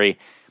vocabulary,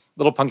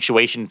 little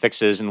punctuation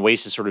fixes, and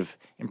ways to sort of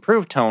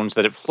improve tones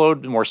that it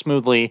flowed more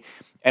smoothly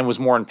and was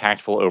more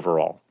impactful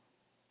overall.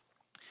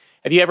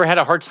 Have you ever had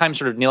a hard time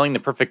sort of nailing the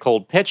perfect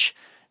cold pitch?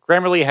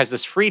 Grammarly has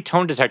this free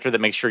tone detector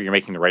that makes sure you're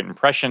making the right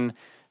impression.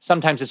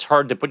 Sometimes it's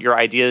hard to put your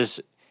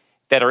ideas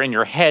that are in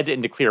your head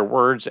into clear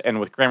words, and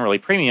with Grammarly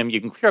Premium,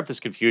 you can clear up this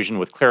confusion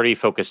with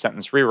clarity-focused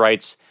sentence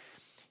rewrites.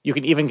 You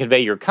can even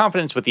convey your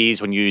confidence with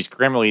ease when you use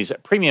Grammarly's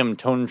Premium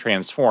Tone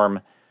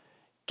Transform.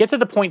 Get to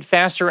the point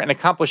faster and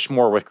accomplish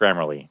more with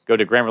Grammarly. Go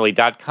to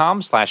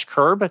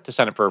Grammarly.com/curb to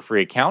sign up for a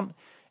free account.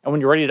 And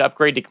when you're ready to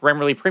upgrade to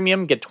Grammarly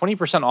Premium, get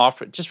 20%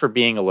 off just for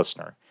being a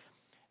listener.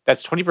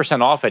 That's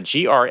 20% off at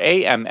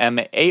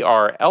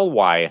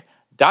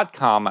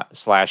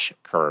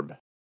GRAMMARLY.com/curb.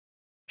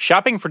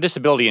 Shopping for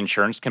disability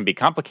insurance can be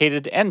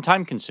complicated and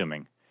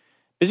time-consuming.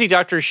 Busy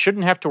doctors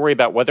shouldn't have to worry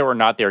about whether or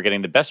not they are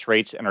getting the best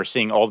rates and are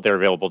seeing all of their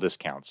available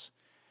discounts.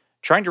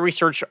 Trying to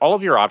research all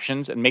of your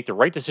options and make the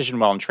right decision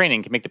while in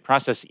training can make the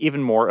process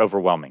even more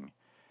overwhelming.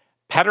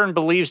 Pattern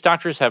believes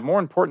doctors have more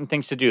important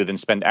things to do than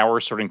spend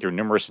hours sorting through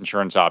numerous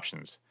insurance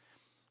options.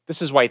 This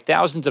is why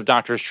thousands of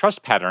doctors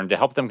trust Pattern to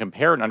help them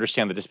compare and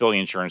understand the disability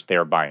insurance they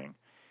are buying.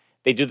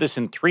 They do this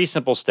in 3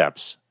 simple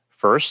steps.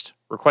 First,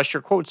 request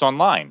your quotes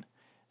online.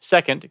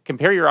 Second,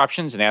 compare your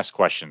options and ask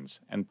questions.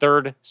 And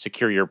third,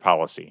 secure your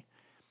policy.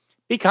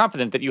 Be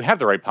confident that you have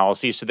the right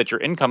policy so that your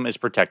income is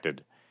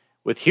protected.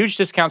 With huge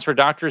discounts for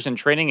doctors in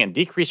training and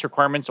decreased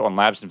requirements on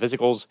labs and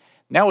physicals,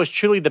 now is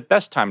truly the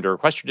best time to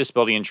request your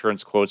disability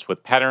insurance quotes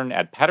with Pattern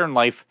at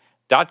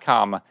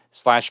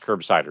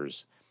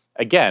patternlife.com/curbsiders.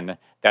 Again,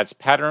 that's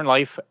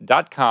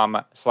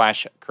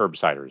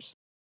patternlife.com/curbsiders.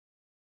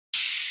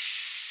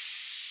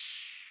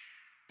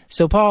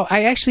 So, Paul,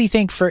 I actually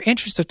think for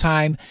interest of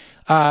time,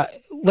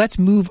 let's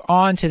move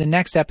on to the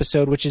next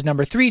episode, which is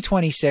number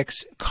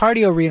 326,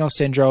 Cardiorenal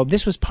Syndrome.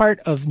 This was part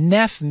of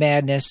Neph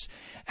Madness,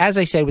 as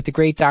I said, with the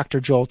great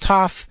Dr. Joel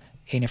Toff,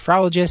 a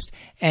nephrologist,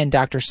 and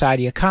Dr.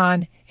 Sadia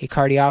Khan, a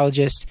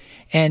cardiologist,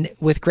 and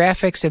with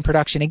graphics and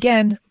production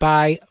again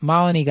by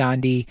Malini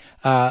Gandhi,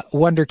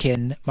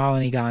 Wonderkin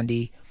Malini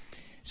Gandhi.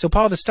 So,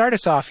 Paul, to start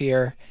us off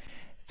here,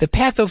 the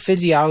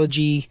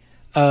pathophysiology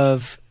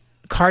of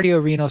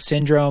cardiorenal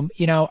syndrome,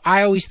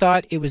 I always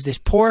thought it was this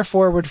poor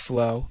forward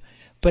flow,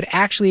 but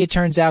actually it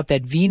turns out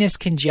that venous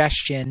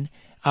congestion,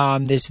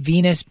 this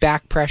venous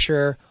back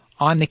pressure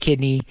on the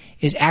kidney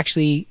is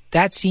actually,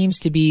 that seems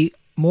to be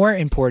more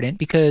important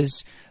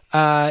because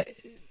the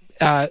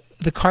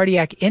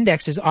cardiac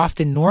index is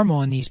often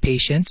normal in these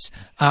patients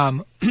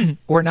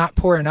or not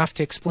poor enough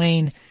to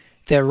explain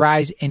the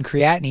rise in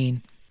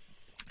creatinine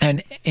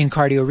and in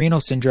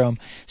cardiorenal syndrome.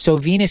 So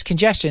venous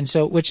congestion,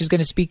 which is going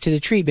to speak to the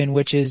treatment,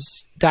 which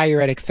is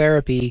diuretic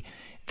therapy.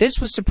 This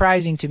was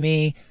surprising to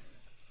me.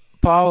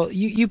 Paul,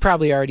 you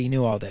probably already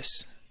knew all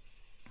this.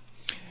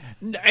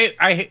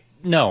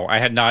 No, I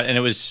had not, and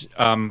it was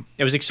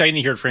exciting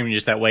to hear it framed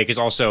just that way because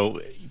also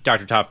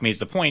Dr. Toff makes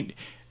the point.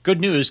 Good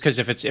news, because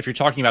if you're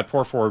talking about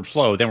poor forward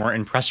flow, then we're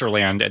in pressor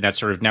land, and that's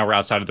sort of now we're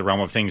outside of the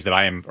realm of things that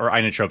I am, or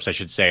inotropes, I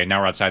should say, and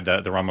now we're outside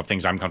the realm of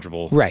things I'm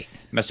comfortable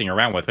messing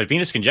around with. But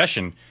venous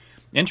congestion,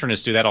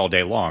 internists do that all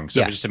day long.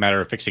 So if it's just a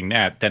matter of fixing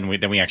that, then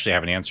we actually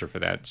have an answer for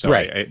that. So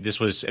this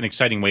was an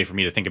exciting way for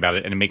me to think about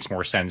it, and it makes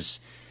more sense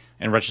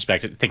in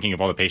retrospect, thinking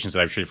of all the patients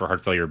that I've treated for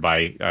heart failure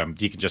by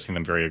decongesting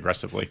them very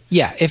aggressively.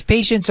 Yeah, if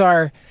patients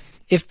are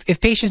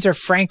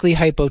frankly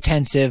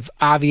hypotensive,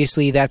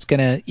 obviously that's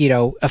going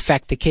to,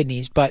 affect the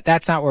kidneys, but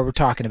that's not what we're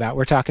talking about.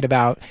 We're talking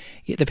about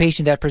the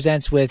patient that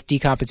presents with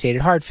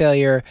decompensated heart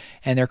failure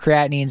and their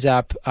creatinine's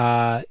up,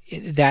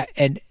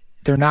 and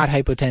they're not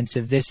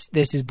hypotensive.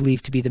 This is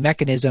believed to be the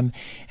mechanism.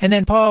 And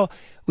then, Paul,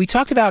 we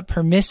talked about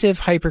permissive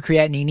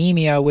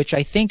hypercreatinemia, which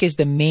I think is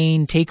the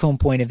main take-home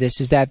point of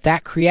this, is that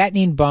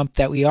creatinine bump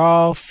that we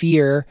all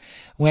fear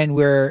when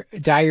we're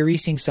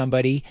diuresing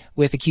somebody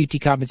with acute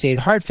decompensated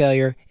heart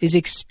failure is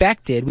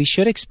expected. We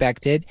should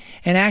expect it.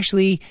 And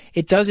actually,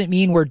 it doesn't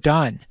mean we're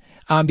done.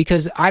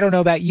 Because I don't know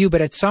about you,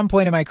 but at some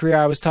point in my career,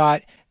 I was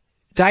taught,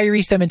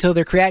 diurese them until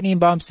their creatinine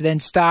bumps, then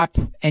stop,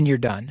 and you're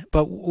done.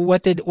 But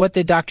what did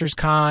Drs.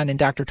 Kahn and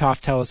Dr.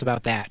 Toft tell us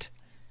about that?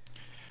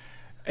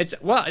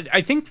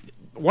 I think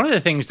one of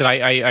the things that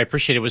I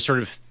appreciated was sort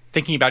of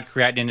thinking about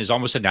creatinine is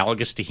almost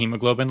analogous to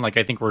hemoglobin. Like,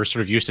 I think we're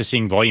sort of used to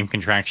seeing volume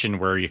contraction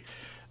where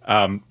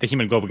the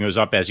hemoglobin goes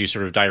up as you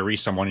sort of diurese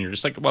someone, and you're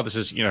just like, well, this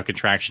is,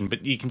 contraction.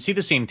 But you can see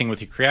the same thing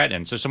with your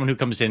creatinine. So someone who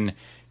comes in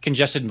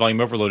congested and volume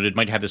overloaded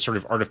might have this sort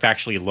of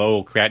artifactually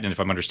low creatinine, if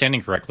I'm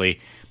understanding correctly.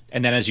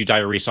 And then as you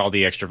diurese all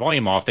the extra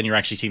volume off, then you're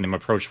actually seeing them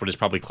approach what is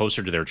probably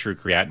closer to their true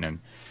creatinine.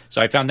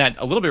 So I found that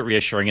a little bit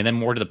reassuring. And then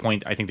more to the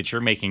point I think that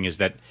you're making is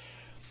that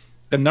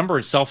the number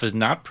itself is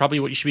not probably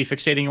what you should be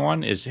fixating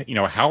on. Is,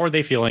 how are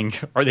they feeling?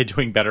 Are they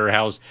doing better?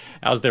 How's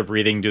their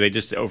breathing? Do they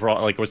just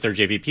overall, like, what's their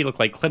JVP look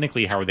like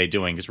clinically? How are they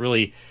doing? Because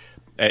really,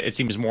 it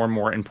seems more and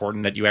more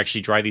important that you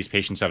actually dry these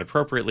patients out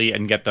appropriately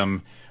and get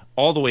them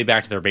all the way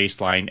back to their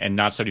baseline and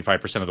not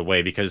 75% of the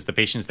way, because the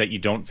patients that you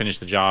don't finish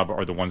the job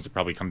are the ones that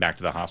probably come back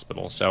to the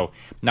hospital. So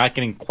not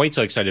getting quite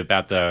so excited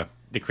about the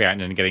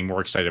creatinine and getting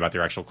more excited about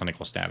their actual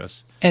clinical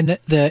status. And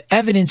the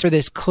evidence for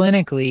this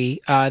clinically,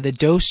 the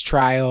dose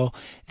trial,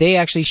 they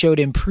actually showed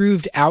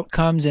improved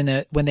outcomes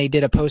when they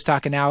did a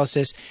post-hoc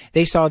analysis.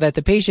 They saw that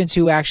the patients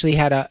who actually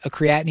had a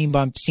creatinine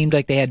bump seemed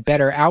like they had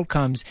better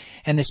outcomes.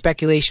 And the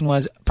speculation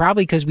was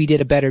probably because we did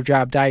a better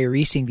job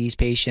diuresing these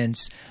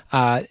patients.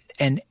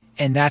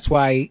 And that's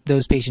why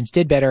those patients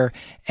did better.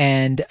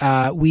 And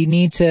we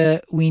need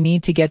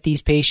to get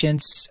these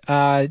patients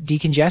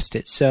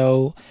decongested.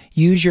 So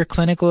use your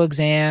clinical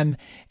exam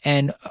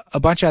and a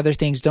bunch of other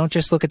things. Don't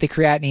just look at the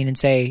creatinine and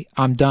say,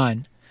 I'm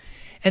done.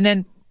 And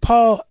then,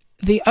 Paul,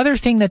 the other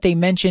thing that they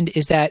mentioned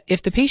is that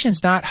if the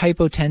patient's not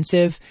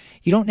hypotensive,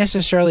 you don't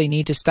necessarily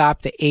need to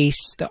stop the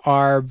ACE, the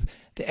ARB,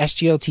 the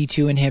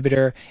SGLT2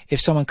 inhibitor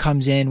if someone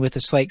comes in with a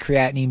slight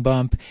creatinine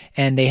bump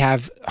and they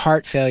have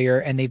heart failure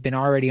and they've been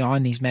already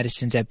on these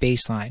medicines at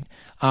baseline.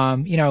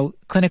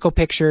 Clinical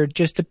picture,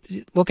 just to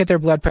look at their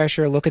blood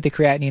pressure, look at the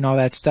creatinine, all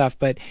that stuff.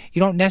 But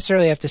you don't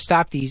necessarily have to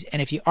stop these. And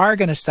if you are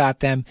going to stop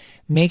them,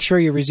 make sure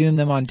you resume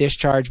them on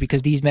discharge,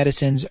 because these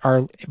medicines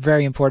are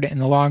very important in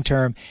the long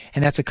term.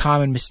 And that's a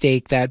common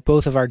mistake that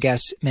both of our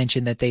guests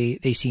mentioned that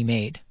they see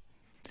made.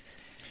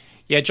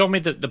 Yeah, Joel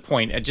made the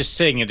point, just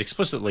saying it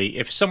explicitly,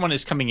 if someone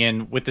is coming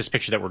in with this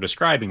picture that we're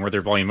describing where they're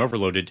volume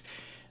overloaded,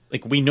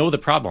 like, we know the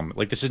problem.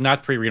 Like, this is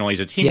not pre-renal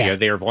azotemia. Yeah.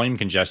 They are volume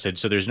congested,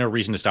 so there's no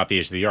reason to stop the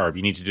ACE or the ARB.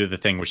 You need to do the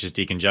thing, which is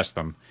decongest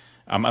them,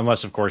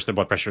 unless, of course, the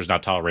blood pressure is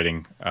not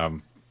tolerating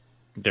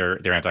their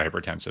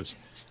antihypertensives.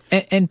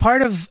 And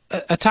part of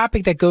a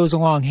topic that goes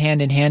along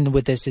hand in hand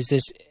with this is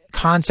this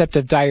concept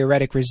of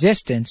diuretic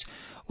resistance,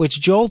 which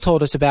Joel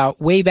told us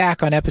about way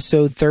back on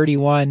episode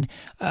 31,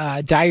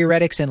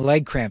 diuretics and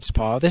leg cramps,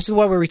 Paul. This is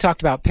where we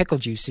talked about pickle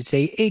juice. It's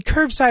a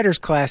curbsider's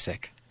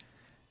classic.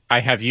 I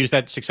have used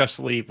that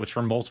successfully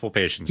for multiple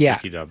patients, yeah.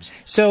 Dubs.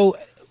 So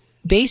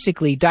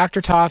basically,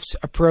 Dr. Toft's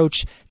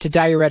approach to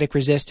diuretic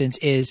resistance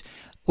is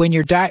when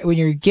you're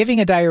giving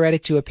a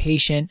diuretic to a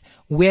patient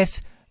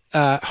with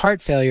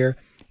heart failure,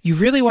 you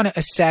really want to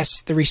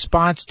assess the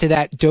response to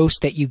that dose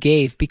that you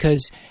gave,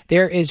 because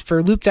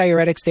for loop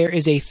diuretics, there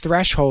is a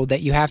threshold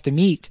that you have to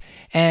meet.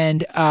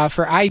 And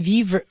for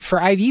IV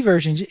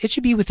versions, it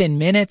should be within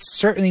minutes,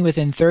 certainly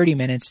within 30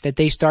 minutes, that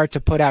they start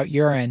to put out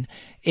urine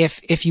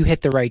if you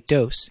hit the right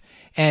dose.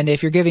 And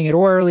if you're giving it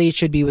orally, it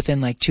should be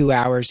within like 2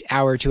 hours,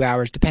 2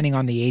 hours, depending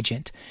on the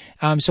agent.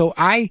 So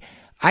I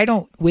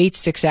don't wait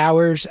 6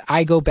 hours.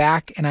 I go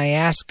back and I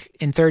ask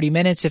in 30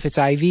 minutes if it's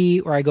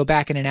IV, or I go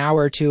back in an hour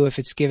or two if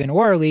it's given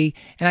orally,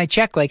 and I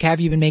check, like,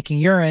 have you been making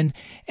urine?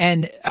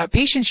 And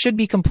patients should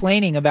be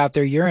complaining about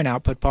their urine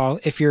output, Paul,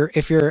 if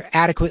you're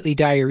adequately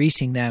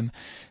diuresing them.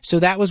 So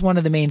that was one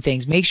of the main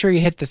things. Make sure you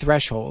hit the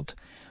threshold.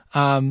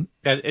 That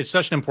it's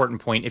such an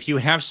important point. If you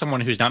have someone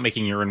who's not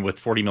making urine with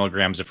 40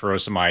 milligrams of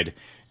furosemide,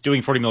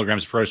 doing 40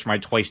 milligrams of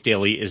furosemide twice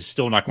daily is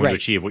still not going to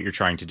achieve what you're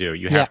trying to do.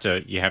 You have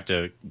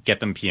to get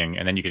them peeing,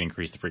 and then you can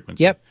increase the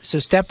frequency. Yep. So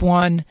step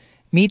 1,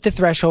 meet the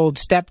threshold.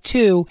 Step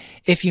 2,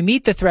 if you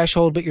meet the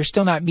threshold but you're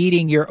still not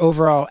meeting your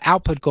overall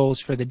output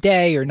goals for the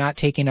day, or not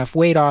taking enough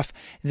weight off,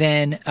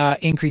 then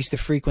increase the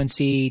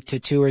frequency to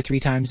 2 or 3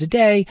 times a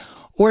day,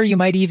 or you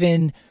might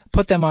even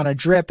put them on a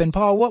drip. And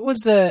Paul, what was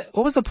the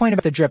point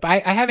about the drip? I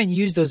haven't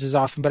used those as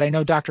often, but I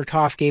know Dr.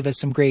 Toft gave us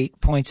some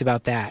great points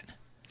about that.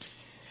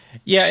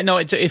 Yeah, no.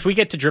 If we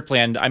get to drip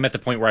land, I'm at the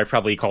point where I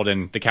probably called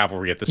in the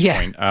cavalry at this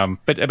point.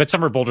 But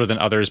some are bolder than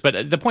others.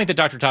 But the point that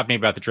Dr. Topp made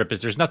about the drip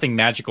is there's nothing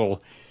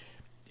magical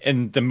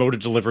in the mode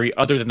of delivery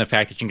other than the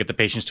fact that you can get the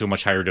patients to a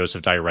much higher dose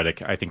of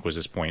diuretic, I think was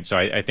his point. So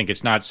I think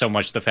it's not so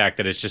much the fact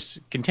that it's just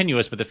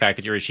continuous, but the fact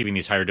that you're achieving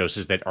these higher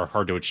doses that are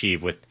hard to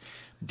achieve with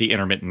the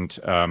intermittent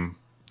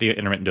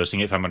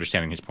dosing, if I'm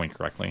understanding his point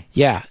correctly.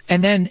 Yeah.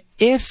 And then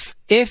if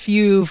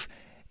you've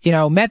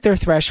met their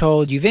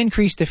threshold, you've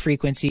increased the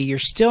frequency, you're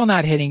still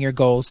not hitting your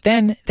goals,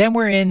 then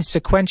we're in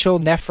sequential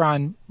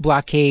nephron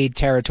blockade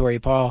territory,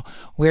 Paul,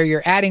 where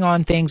you're adding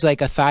on things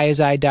like a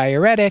thiazide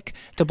diuretic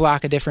to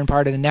block a different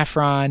part of the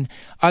nephron.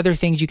 Other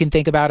things you can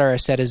think about are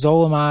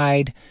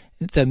acetazolamide,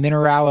 the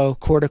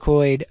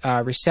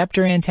mineralocorticoid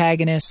receptor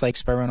antagonists like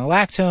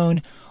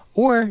spironolactone,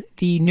 or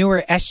the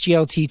newer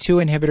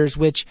SGLT2 inhibitors,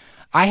 which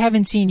I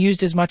haven't seen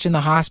used as much in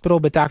the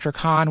hospital, but Dr.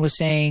 Khan was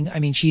saying, I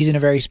mean, she's in a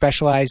very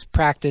specialized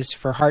practice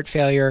for heart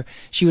failure.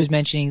 She was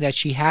mentioning that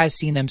she has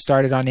seen them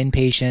started on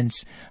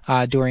inpatients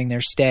during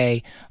their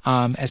stay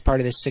as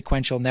part of this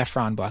sequential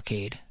nephron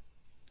blockade.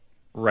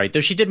 Right. Though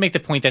she did make the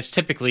point that's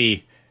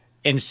typically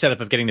in setup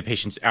of getting the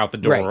patients out the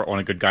door on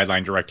a good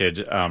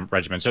guideline-directed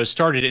regimen. So it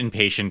started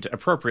inpatient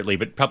appropriately,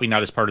 but probably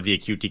not as part of the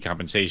acute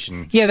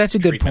decompensation. Yeah, that's a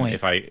good point.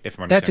 If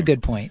I'm that's a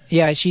good point.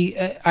 Yeah,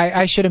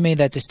 I should have made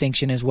that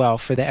distinction as well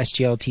for the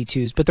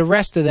SGLT2s, but the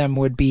rest of them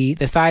would be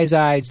the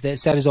thiazides, the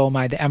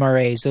acetazolamide, the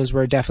MRAs. Those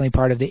were definitely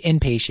part of the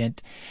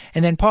inpatient.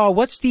 And then, Paul,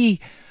 what's the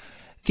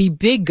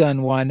big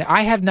gun one?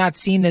 I have not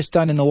seen this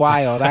done in the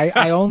wild.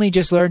 I only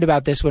just learned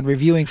about this when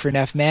reviewing for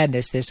Neph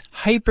Madness, this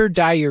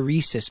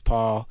hyperdiuresis,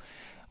 Paul.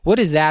 What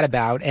is that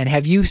about? And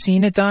have you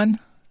seen it done?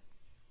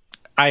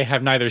 I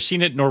have neither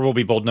seen it nor will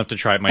be bold enough to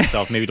try it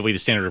myself. Maybe it'll be the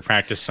standard of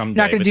practice someday.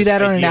 Not going to do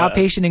that on an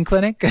outpatient in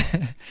clinic?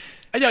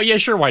 I know. Yeah,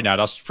 sure. Why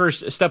not? I'll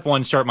first, step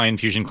 1, start my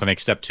infusion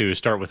clinic. Step 2,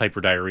 start with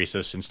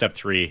hyperdiuresis. And step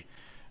 3,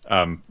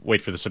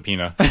 wait for the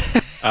subpoena.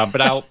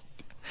 But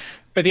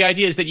the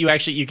idea is that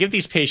you give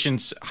these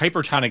patients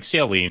hypertonic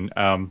saline,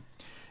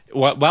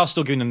 while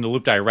still giving them the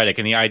loop diuretic.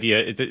 And the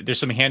idea, there's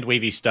some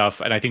hand-wavy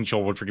stuff, and I think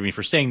Joel would forgive me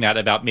for saying that,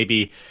 about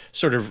maybe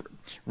sort of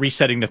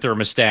resetting the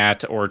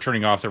thermostat or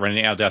turning off the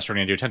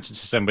renin-aldosterone angiotensin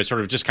system, but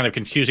sort of just kind of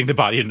confusing the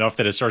body enough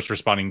that it starts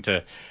responding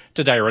to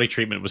diuretic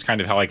treatment was kind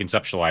of how I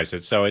conceptualized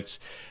it. So it's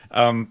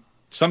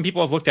some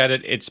people have looked at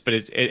it.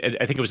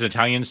 I think it was an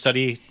Italian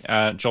study.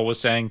 Joel was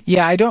saying.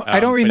 Yeah, I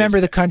don't remember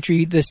the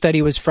country the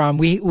study was from.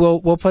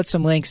 We'll put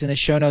some links in the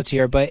show notes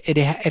here, but it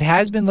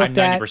has been looked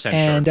at.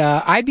 And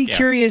sure. I'd be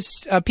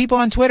curious. People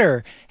on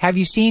Twitter, have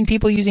you seen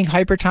people using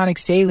hypertonic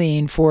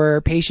saline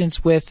for patients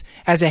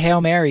as a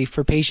Hail Mary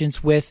for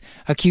patients with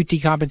acute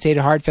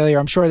decompensated heart failure?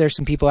 I'm sure there's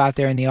some people out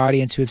there in the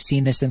audience who have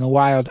seen this in the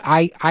wild.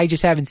 I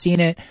just haven't seen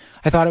it.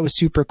 I thought it was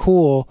super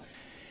cool.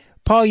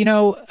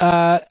 Paul,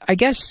 I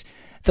guess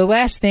the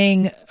last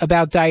thing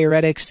about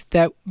diuretics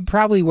that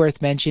probably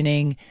worth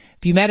mentioning,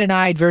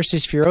 bumetanide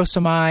versus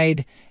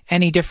furosemide,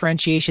 any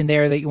differentiation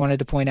there that you wanted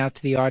to point out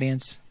to the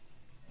audience?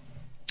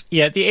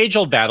 Yeah, the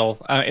age-old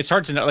battle. It's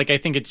hard to know. I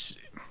think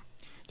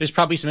there's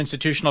probably some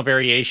institutional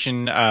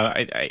variation.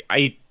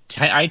 I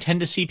tend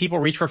to see people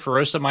reach for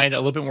furosemide a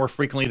little bit more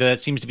frequently.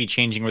 That seems to be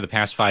changing over the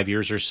past 5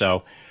 years or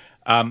so.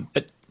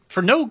 But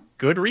for no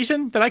good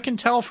reason that I can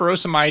tell,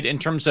 furosemide in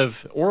terms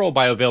of oral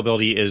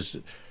bioavailability is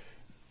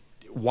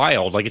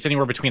wild. It's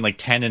anywhere between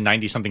 10 and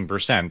 90 something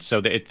percent.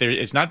 So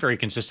it's not very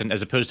consistent,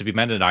 as opposed to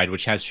bumetanide,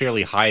 which has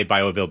fairly high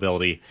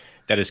bioavailability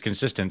that is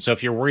consistent. So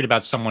if you're worried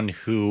about someone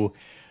who,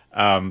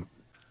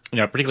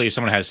 particularly if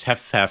someone has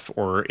HFpEF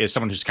or is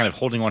someone who's kind of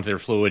holding onto their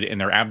fluid in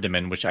their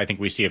abdomen, which I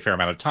think we see a fair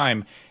amount of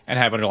time, and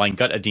have underlying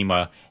gut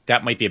edema,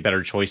 that might be a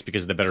better choice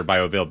because of the better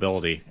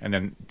bioavailability. And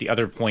then the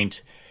other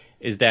point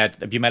is that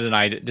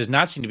bumetanide does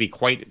not seem to be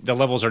the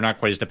levels are not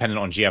quite as dependent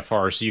on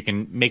GFR, so you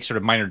can make sort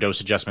of minor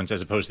dose adjustments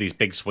as opposed to these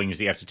big swings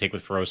that you have to take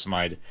with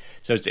furosemide.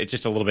 So it's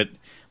just a little bit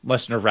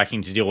less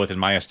nerve-wracking to deal with in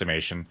my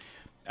estimation.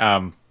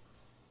 I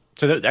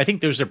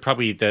think those are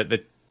probably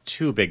the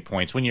two big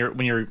points. When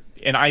you're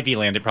in IV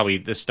land,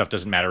 this stuff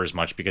doesn't matter as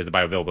much because the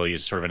bioavailability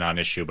is sort of a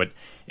non-issue, but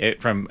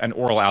from an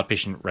oral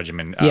outpatient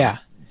regimen,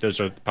 those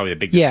are probably the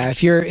big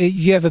distinctions. Yeah,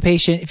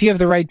 if you have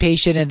the right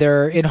patient and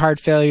they're in heart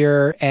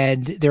failure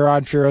and they're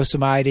on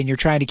furosemide and you're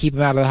trying to keep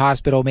them out of the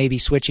hospital, maybe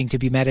switching to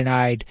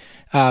bumetanide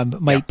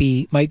might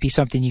be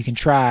something you can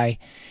try.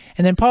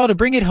 And then, Paul, to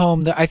bring it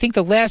home, I think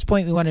the last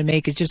point we want to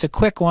make is just a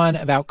quick one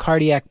about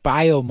cardiac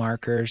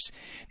biomarkers.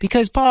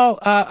 Because, Paul,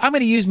 I'm going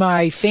to use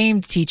my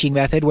famed teaching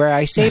method where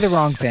I say the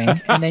wrong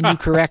thing and then you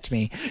correct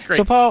me. Great.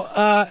 So, Paul,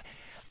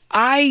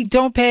 I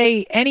don't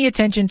pay any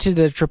attention to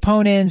the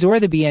troponins or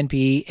the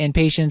BNP in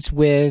patients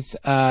with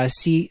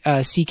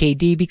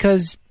CKD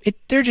because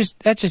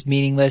that's just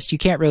meaningless. You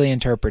can't really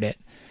interpret it.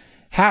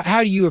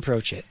 How do you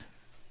approach it?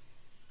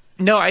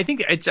 No, I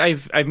think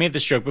I've made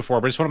this joke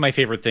before, but it's one of my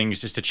favorite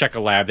things is to check a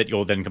lab that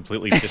you'll then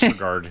completely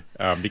disregard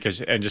and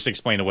just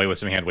explain away with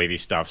some hand wavy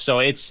stuff. So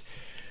it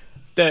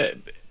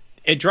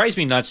drives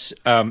me nuts.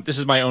 This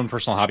is my own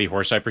personal hobby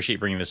horse. So I appreciate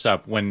bringing this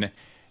up. When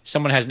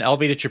someone has an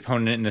elevated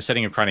troponin in the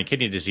setting of chronic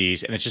kidney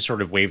disease, and it's just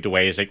sort of waved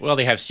away as like, well,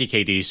 they have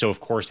CKD, so of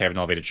course they have an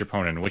elevated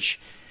troponin, which,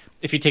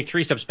 if you take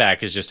 3 steps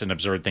back, is just an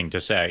absurd thing to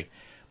say.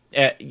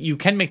 You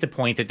can make the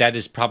point that that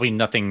is probably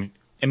nothing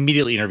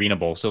immediately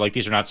intervenable. So, like,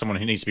 these are not someone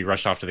who needs to be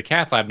rushed off to the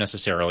cath lab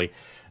necessarily.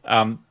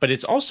 But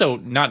it's also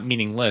not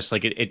meaningless.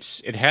 Like,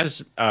 it's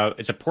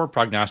a poor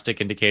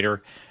prognostic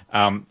indicator.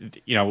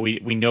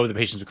 We know the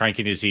patients with chronic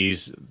kidney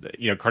disease,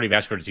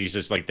 cardiovascular disease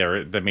is like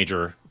the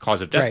major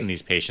cause of death in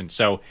these patients.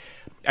 So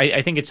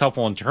I think it's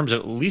helpful in terms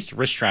of at least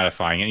risk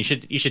stratifying,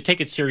 and you should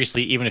take it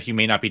seriously, even if you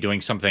may not be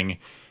doing something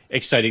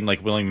exciting like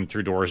wheeling them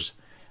through doors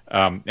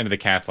into the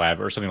cath lab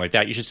or something like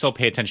that. You should still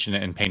pay attention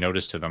and pay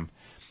notice to them.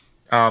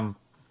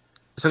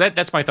 So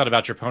that's my thought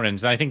about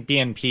troponins. And I think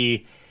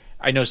BNP,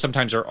 I know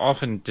sometimes are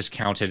often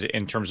discounted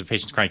in terms of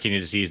patients with chronic kidney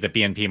disease, that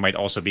BNP might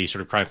also be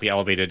sort of chronically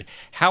elevated.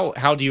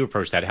 How do you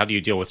approach that? How do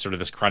you deal with sort of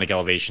this chronic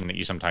elevation that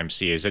you sometimes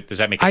see? Does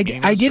that make it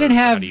meaningless?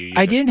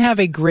 I didn't have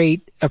a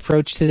great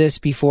approach to this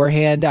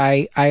beforehand.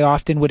 I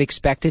often would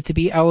expect it to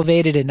be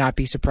elevated and not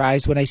be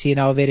surprised when I see an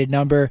elevated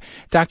number.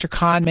 Dr.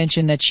 Khan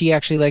mentioned that she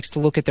actually likes to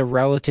look at the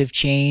relative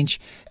change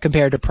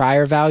compared to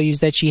prior values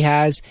that she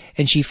has,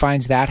 and she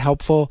finds that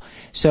helpful.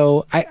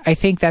 So I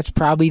think that's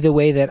probably the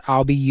way that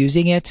I'll be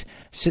using it.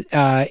 So,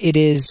 it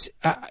is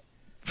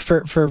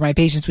for my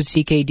patients with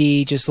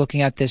CKD, just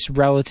looking at this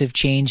relative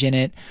change in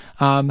it.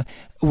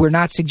 We're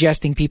not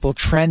suggesting people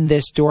trend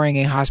this during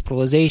a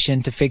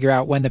hospitalization to figure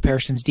out when the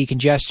person's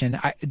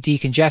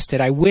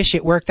decongested. I wish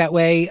it worked that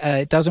way.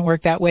 It doesn't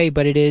work that way,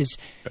 but it is.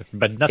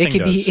 But nothing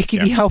does. It can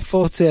be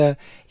helpful to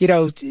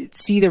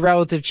see the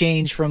relative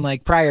change from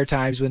like prior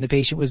times when the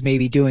patient was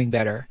maybe doing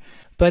better.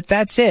 But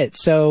that's it.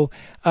 So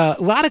a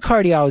lot of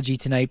cardiology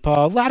tonight,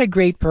 Paul. A lot of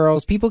great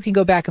pearls. People can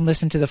go back and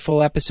listen to the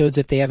full episodes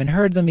if they haven't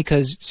heard them,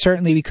 because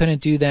certainly we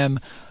couldn't do them,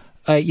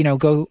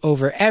 go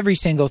over every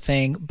single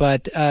thing.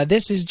 But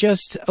this is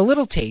just a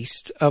little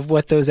taste of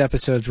what those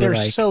episodes were like.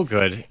 They're so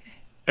good.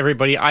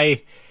 Everybody,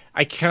 I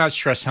cannot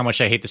stress how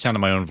much I hate the sound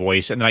of my own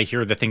voice. And then I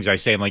hear the things I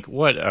say. I'm like,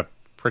 what a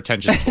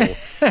pretentious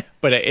tool.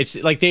 But it's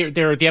like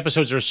the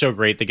episodes are so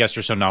great, the guests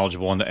are so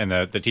knowledgeable, and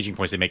the teaching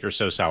points they make are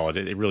so solid.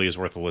 It really is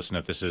worth a listen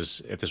if this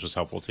was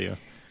helpful to you.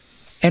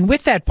 And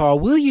with that, Paul,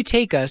 will you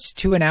take us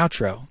to an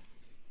outro?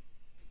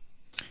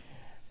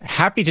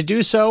 Happy to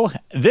do so.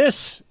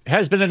 This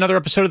has been another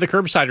episode of the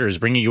Curbsiders,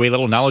 bringing you a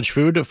little knowledge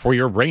food for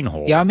your brain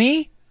hole.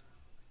 Yummy.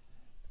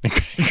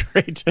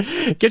 Great.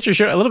 Get your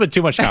show, a little bit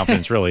too much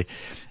confidence, really.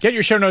 Get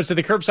your show notes at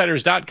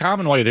thecurbsiders.com,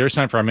 and while you're there,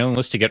 sign up for our mailing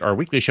list to get our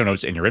weekly show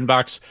notes in your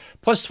inbox.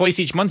 Plus, twice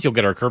each month, you'll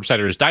get our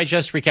Curbsiders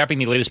Digest, recapping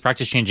the latest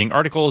practice-changing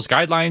articles,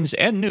 guidelines,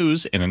 and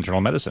news in internal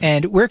medicine.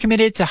 And we're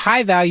committed to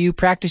high-value,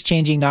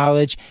 practice-changing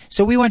knowledge,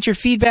 so we want your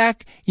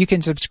feedback. You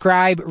can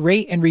subscribe,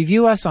 rate, and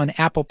review us on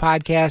Apple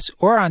Podcasts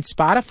or on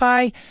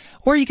Spotify,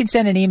 or you can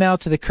send an email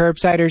to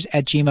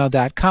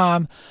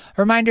thecurbsiders@gmail.com.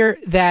 A reminder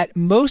that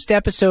most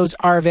episodes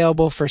are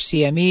available for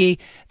CME.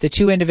 The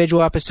 2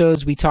 individual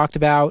episodes we talked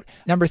about,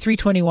 number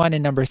 321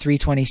 and number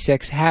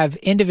 326, have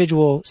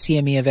individual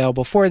CME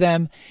available for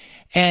them.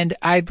 And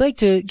I'd like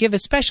to give a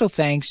special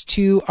thanks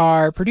to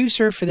our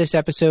producer for this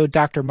episode,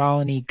 Dr.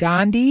 Malini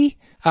Gandhi,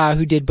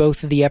 who did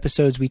both of the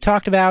episodes we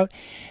talked about,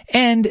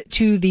 and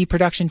to the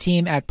production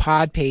team at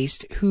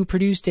Podpaste, who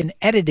produced and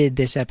edited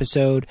this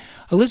episode.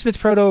 Elizabeth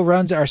Proto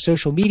runs our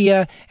social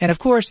media, and of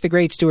course, the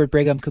great Stuart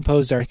Brigham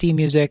composed our theme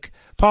music.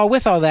 Paul,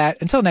 with all that,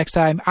 until next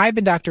time, I've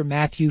been Dr.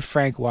 Matthew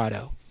Frank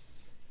Watto.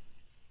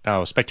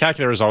 Oh,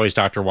 spectacular as always,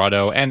 Dr.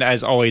 Watto. And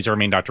as always, I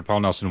remain Dr. Paul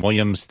Nelson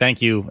Williams. Thank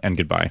you and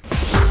goodbye.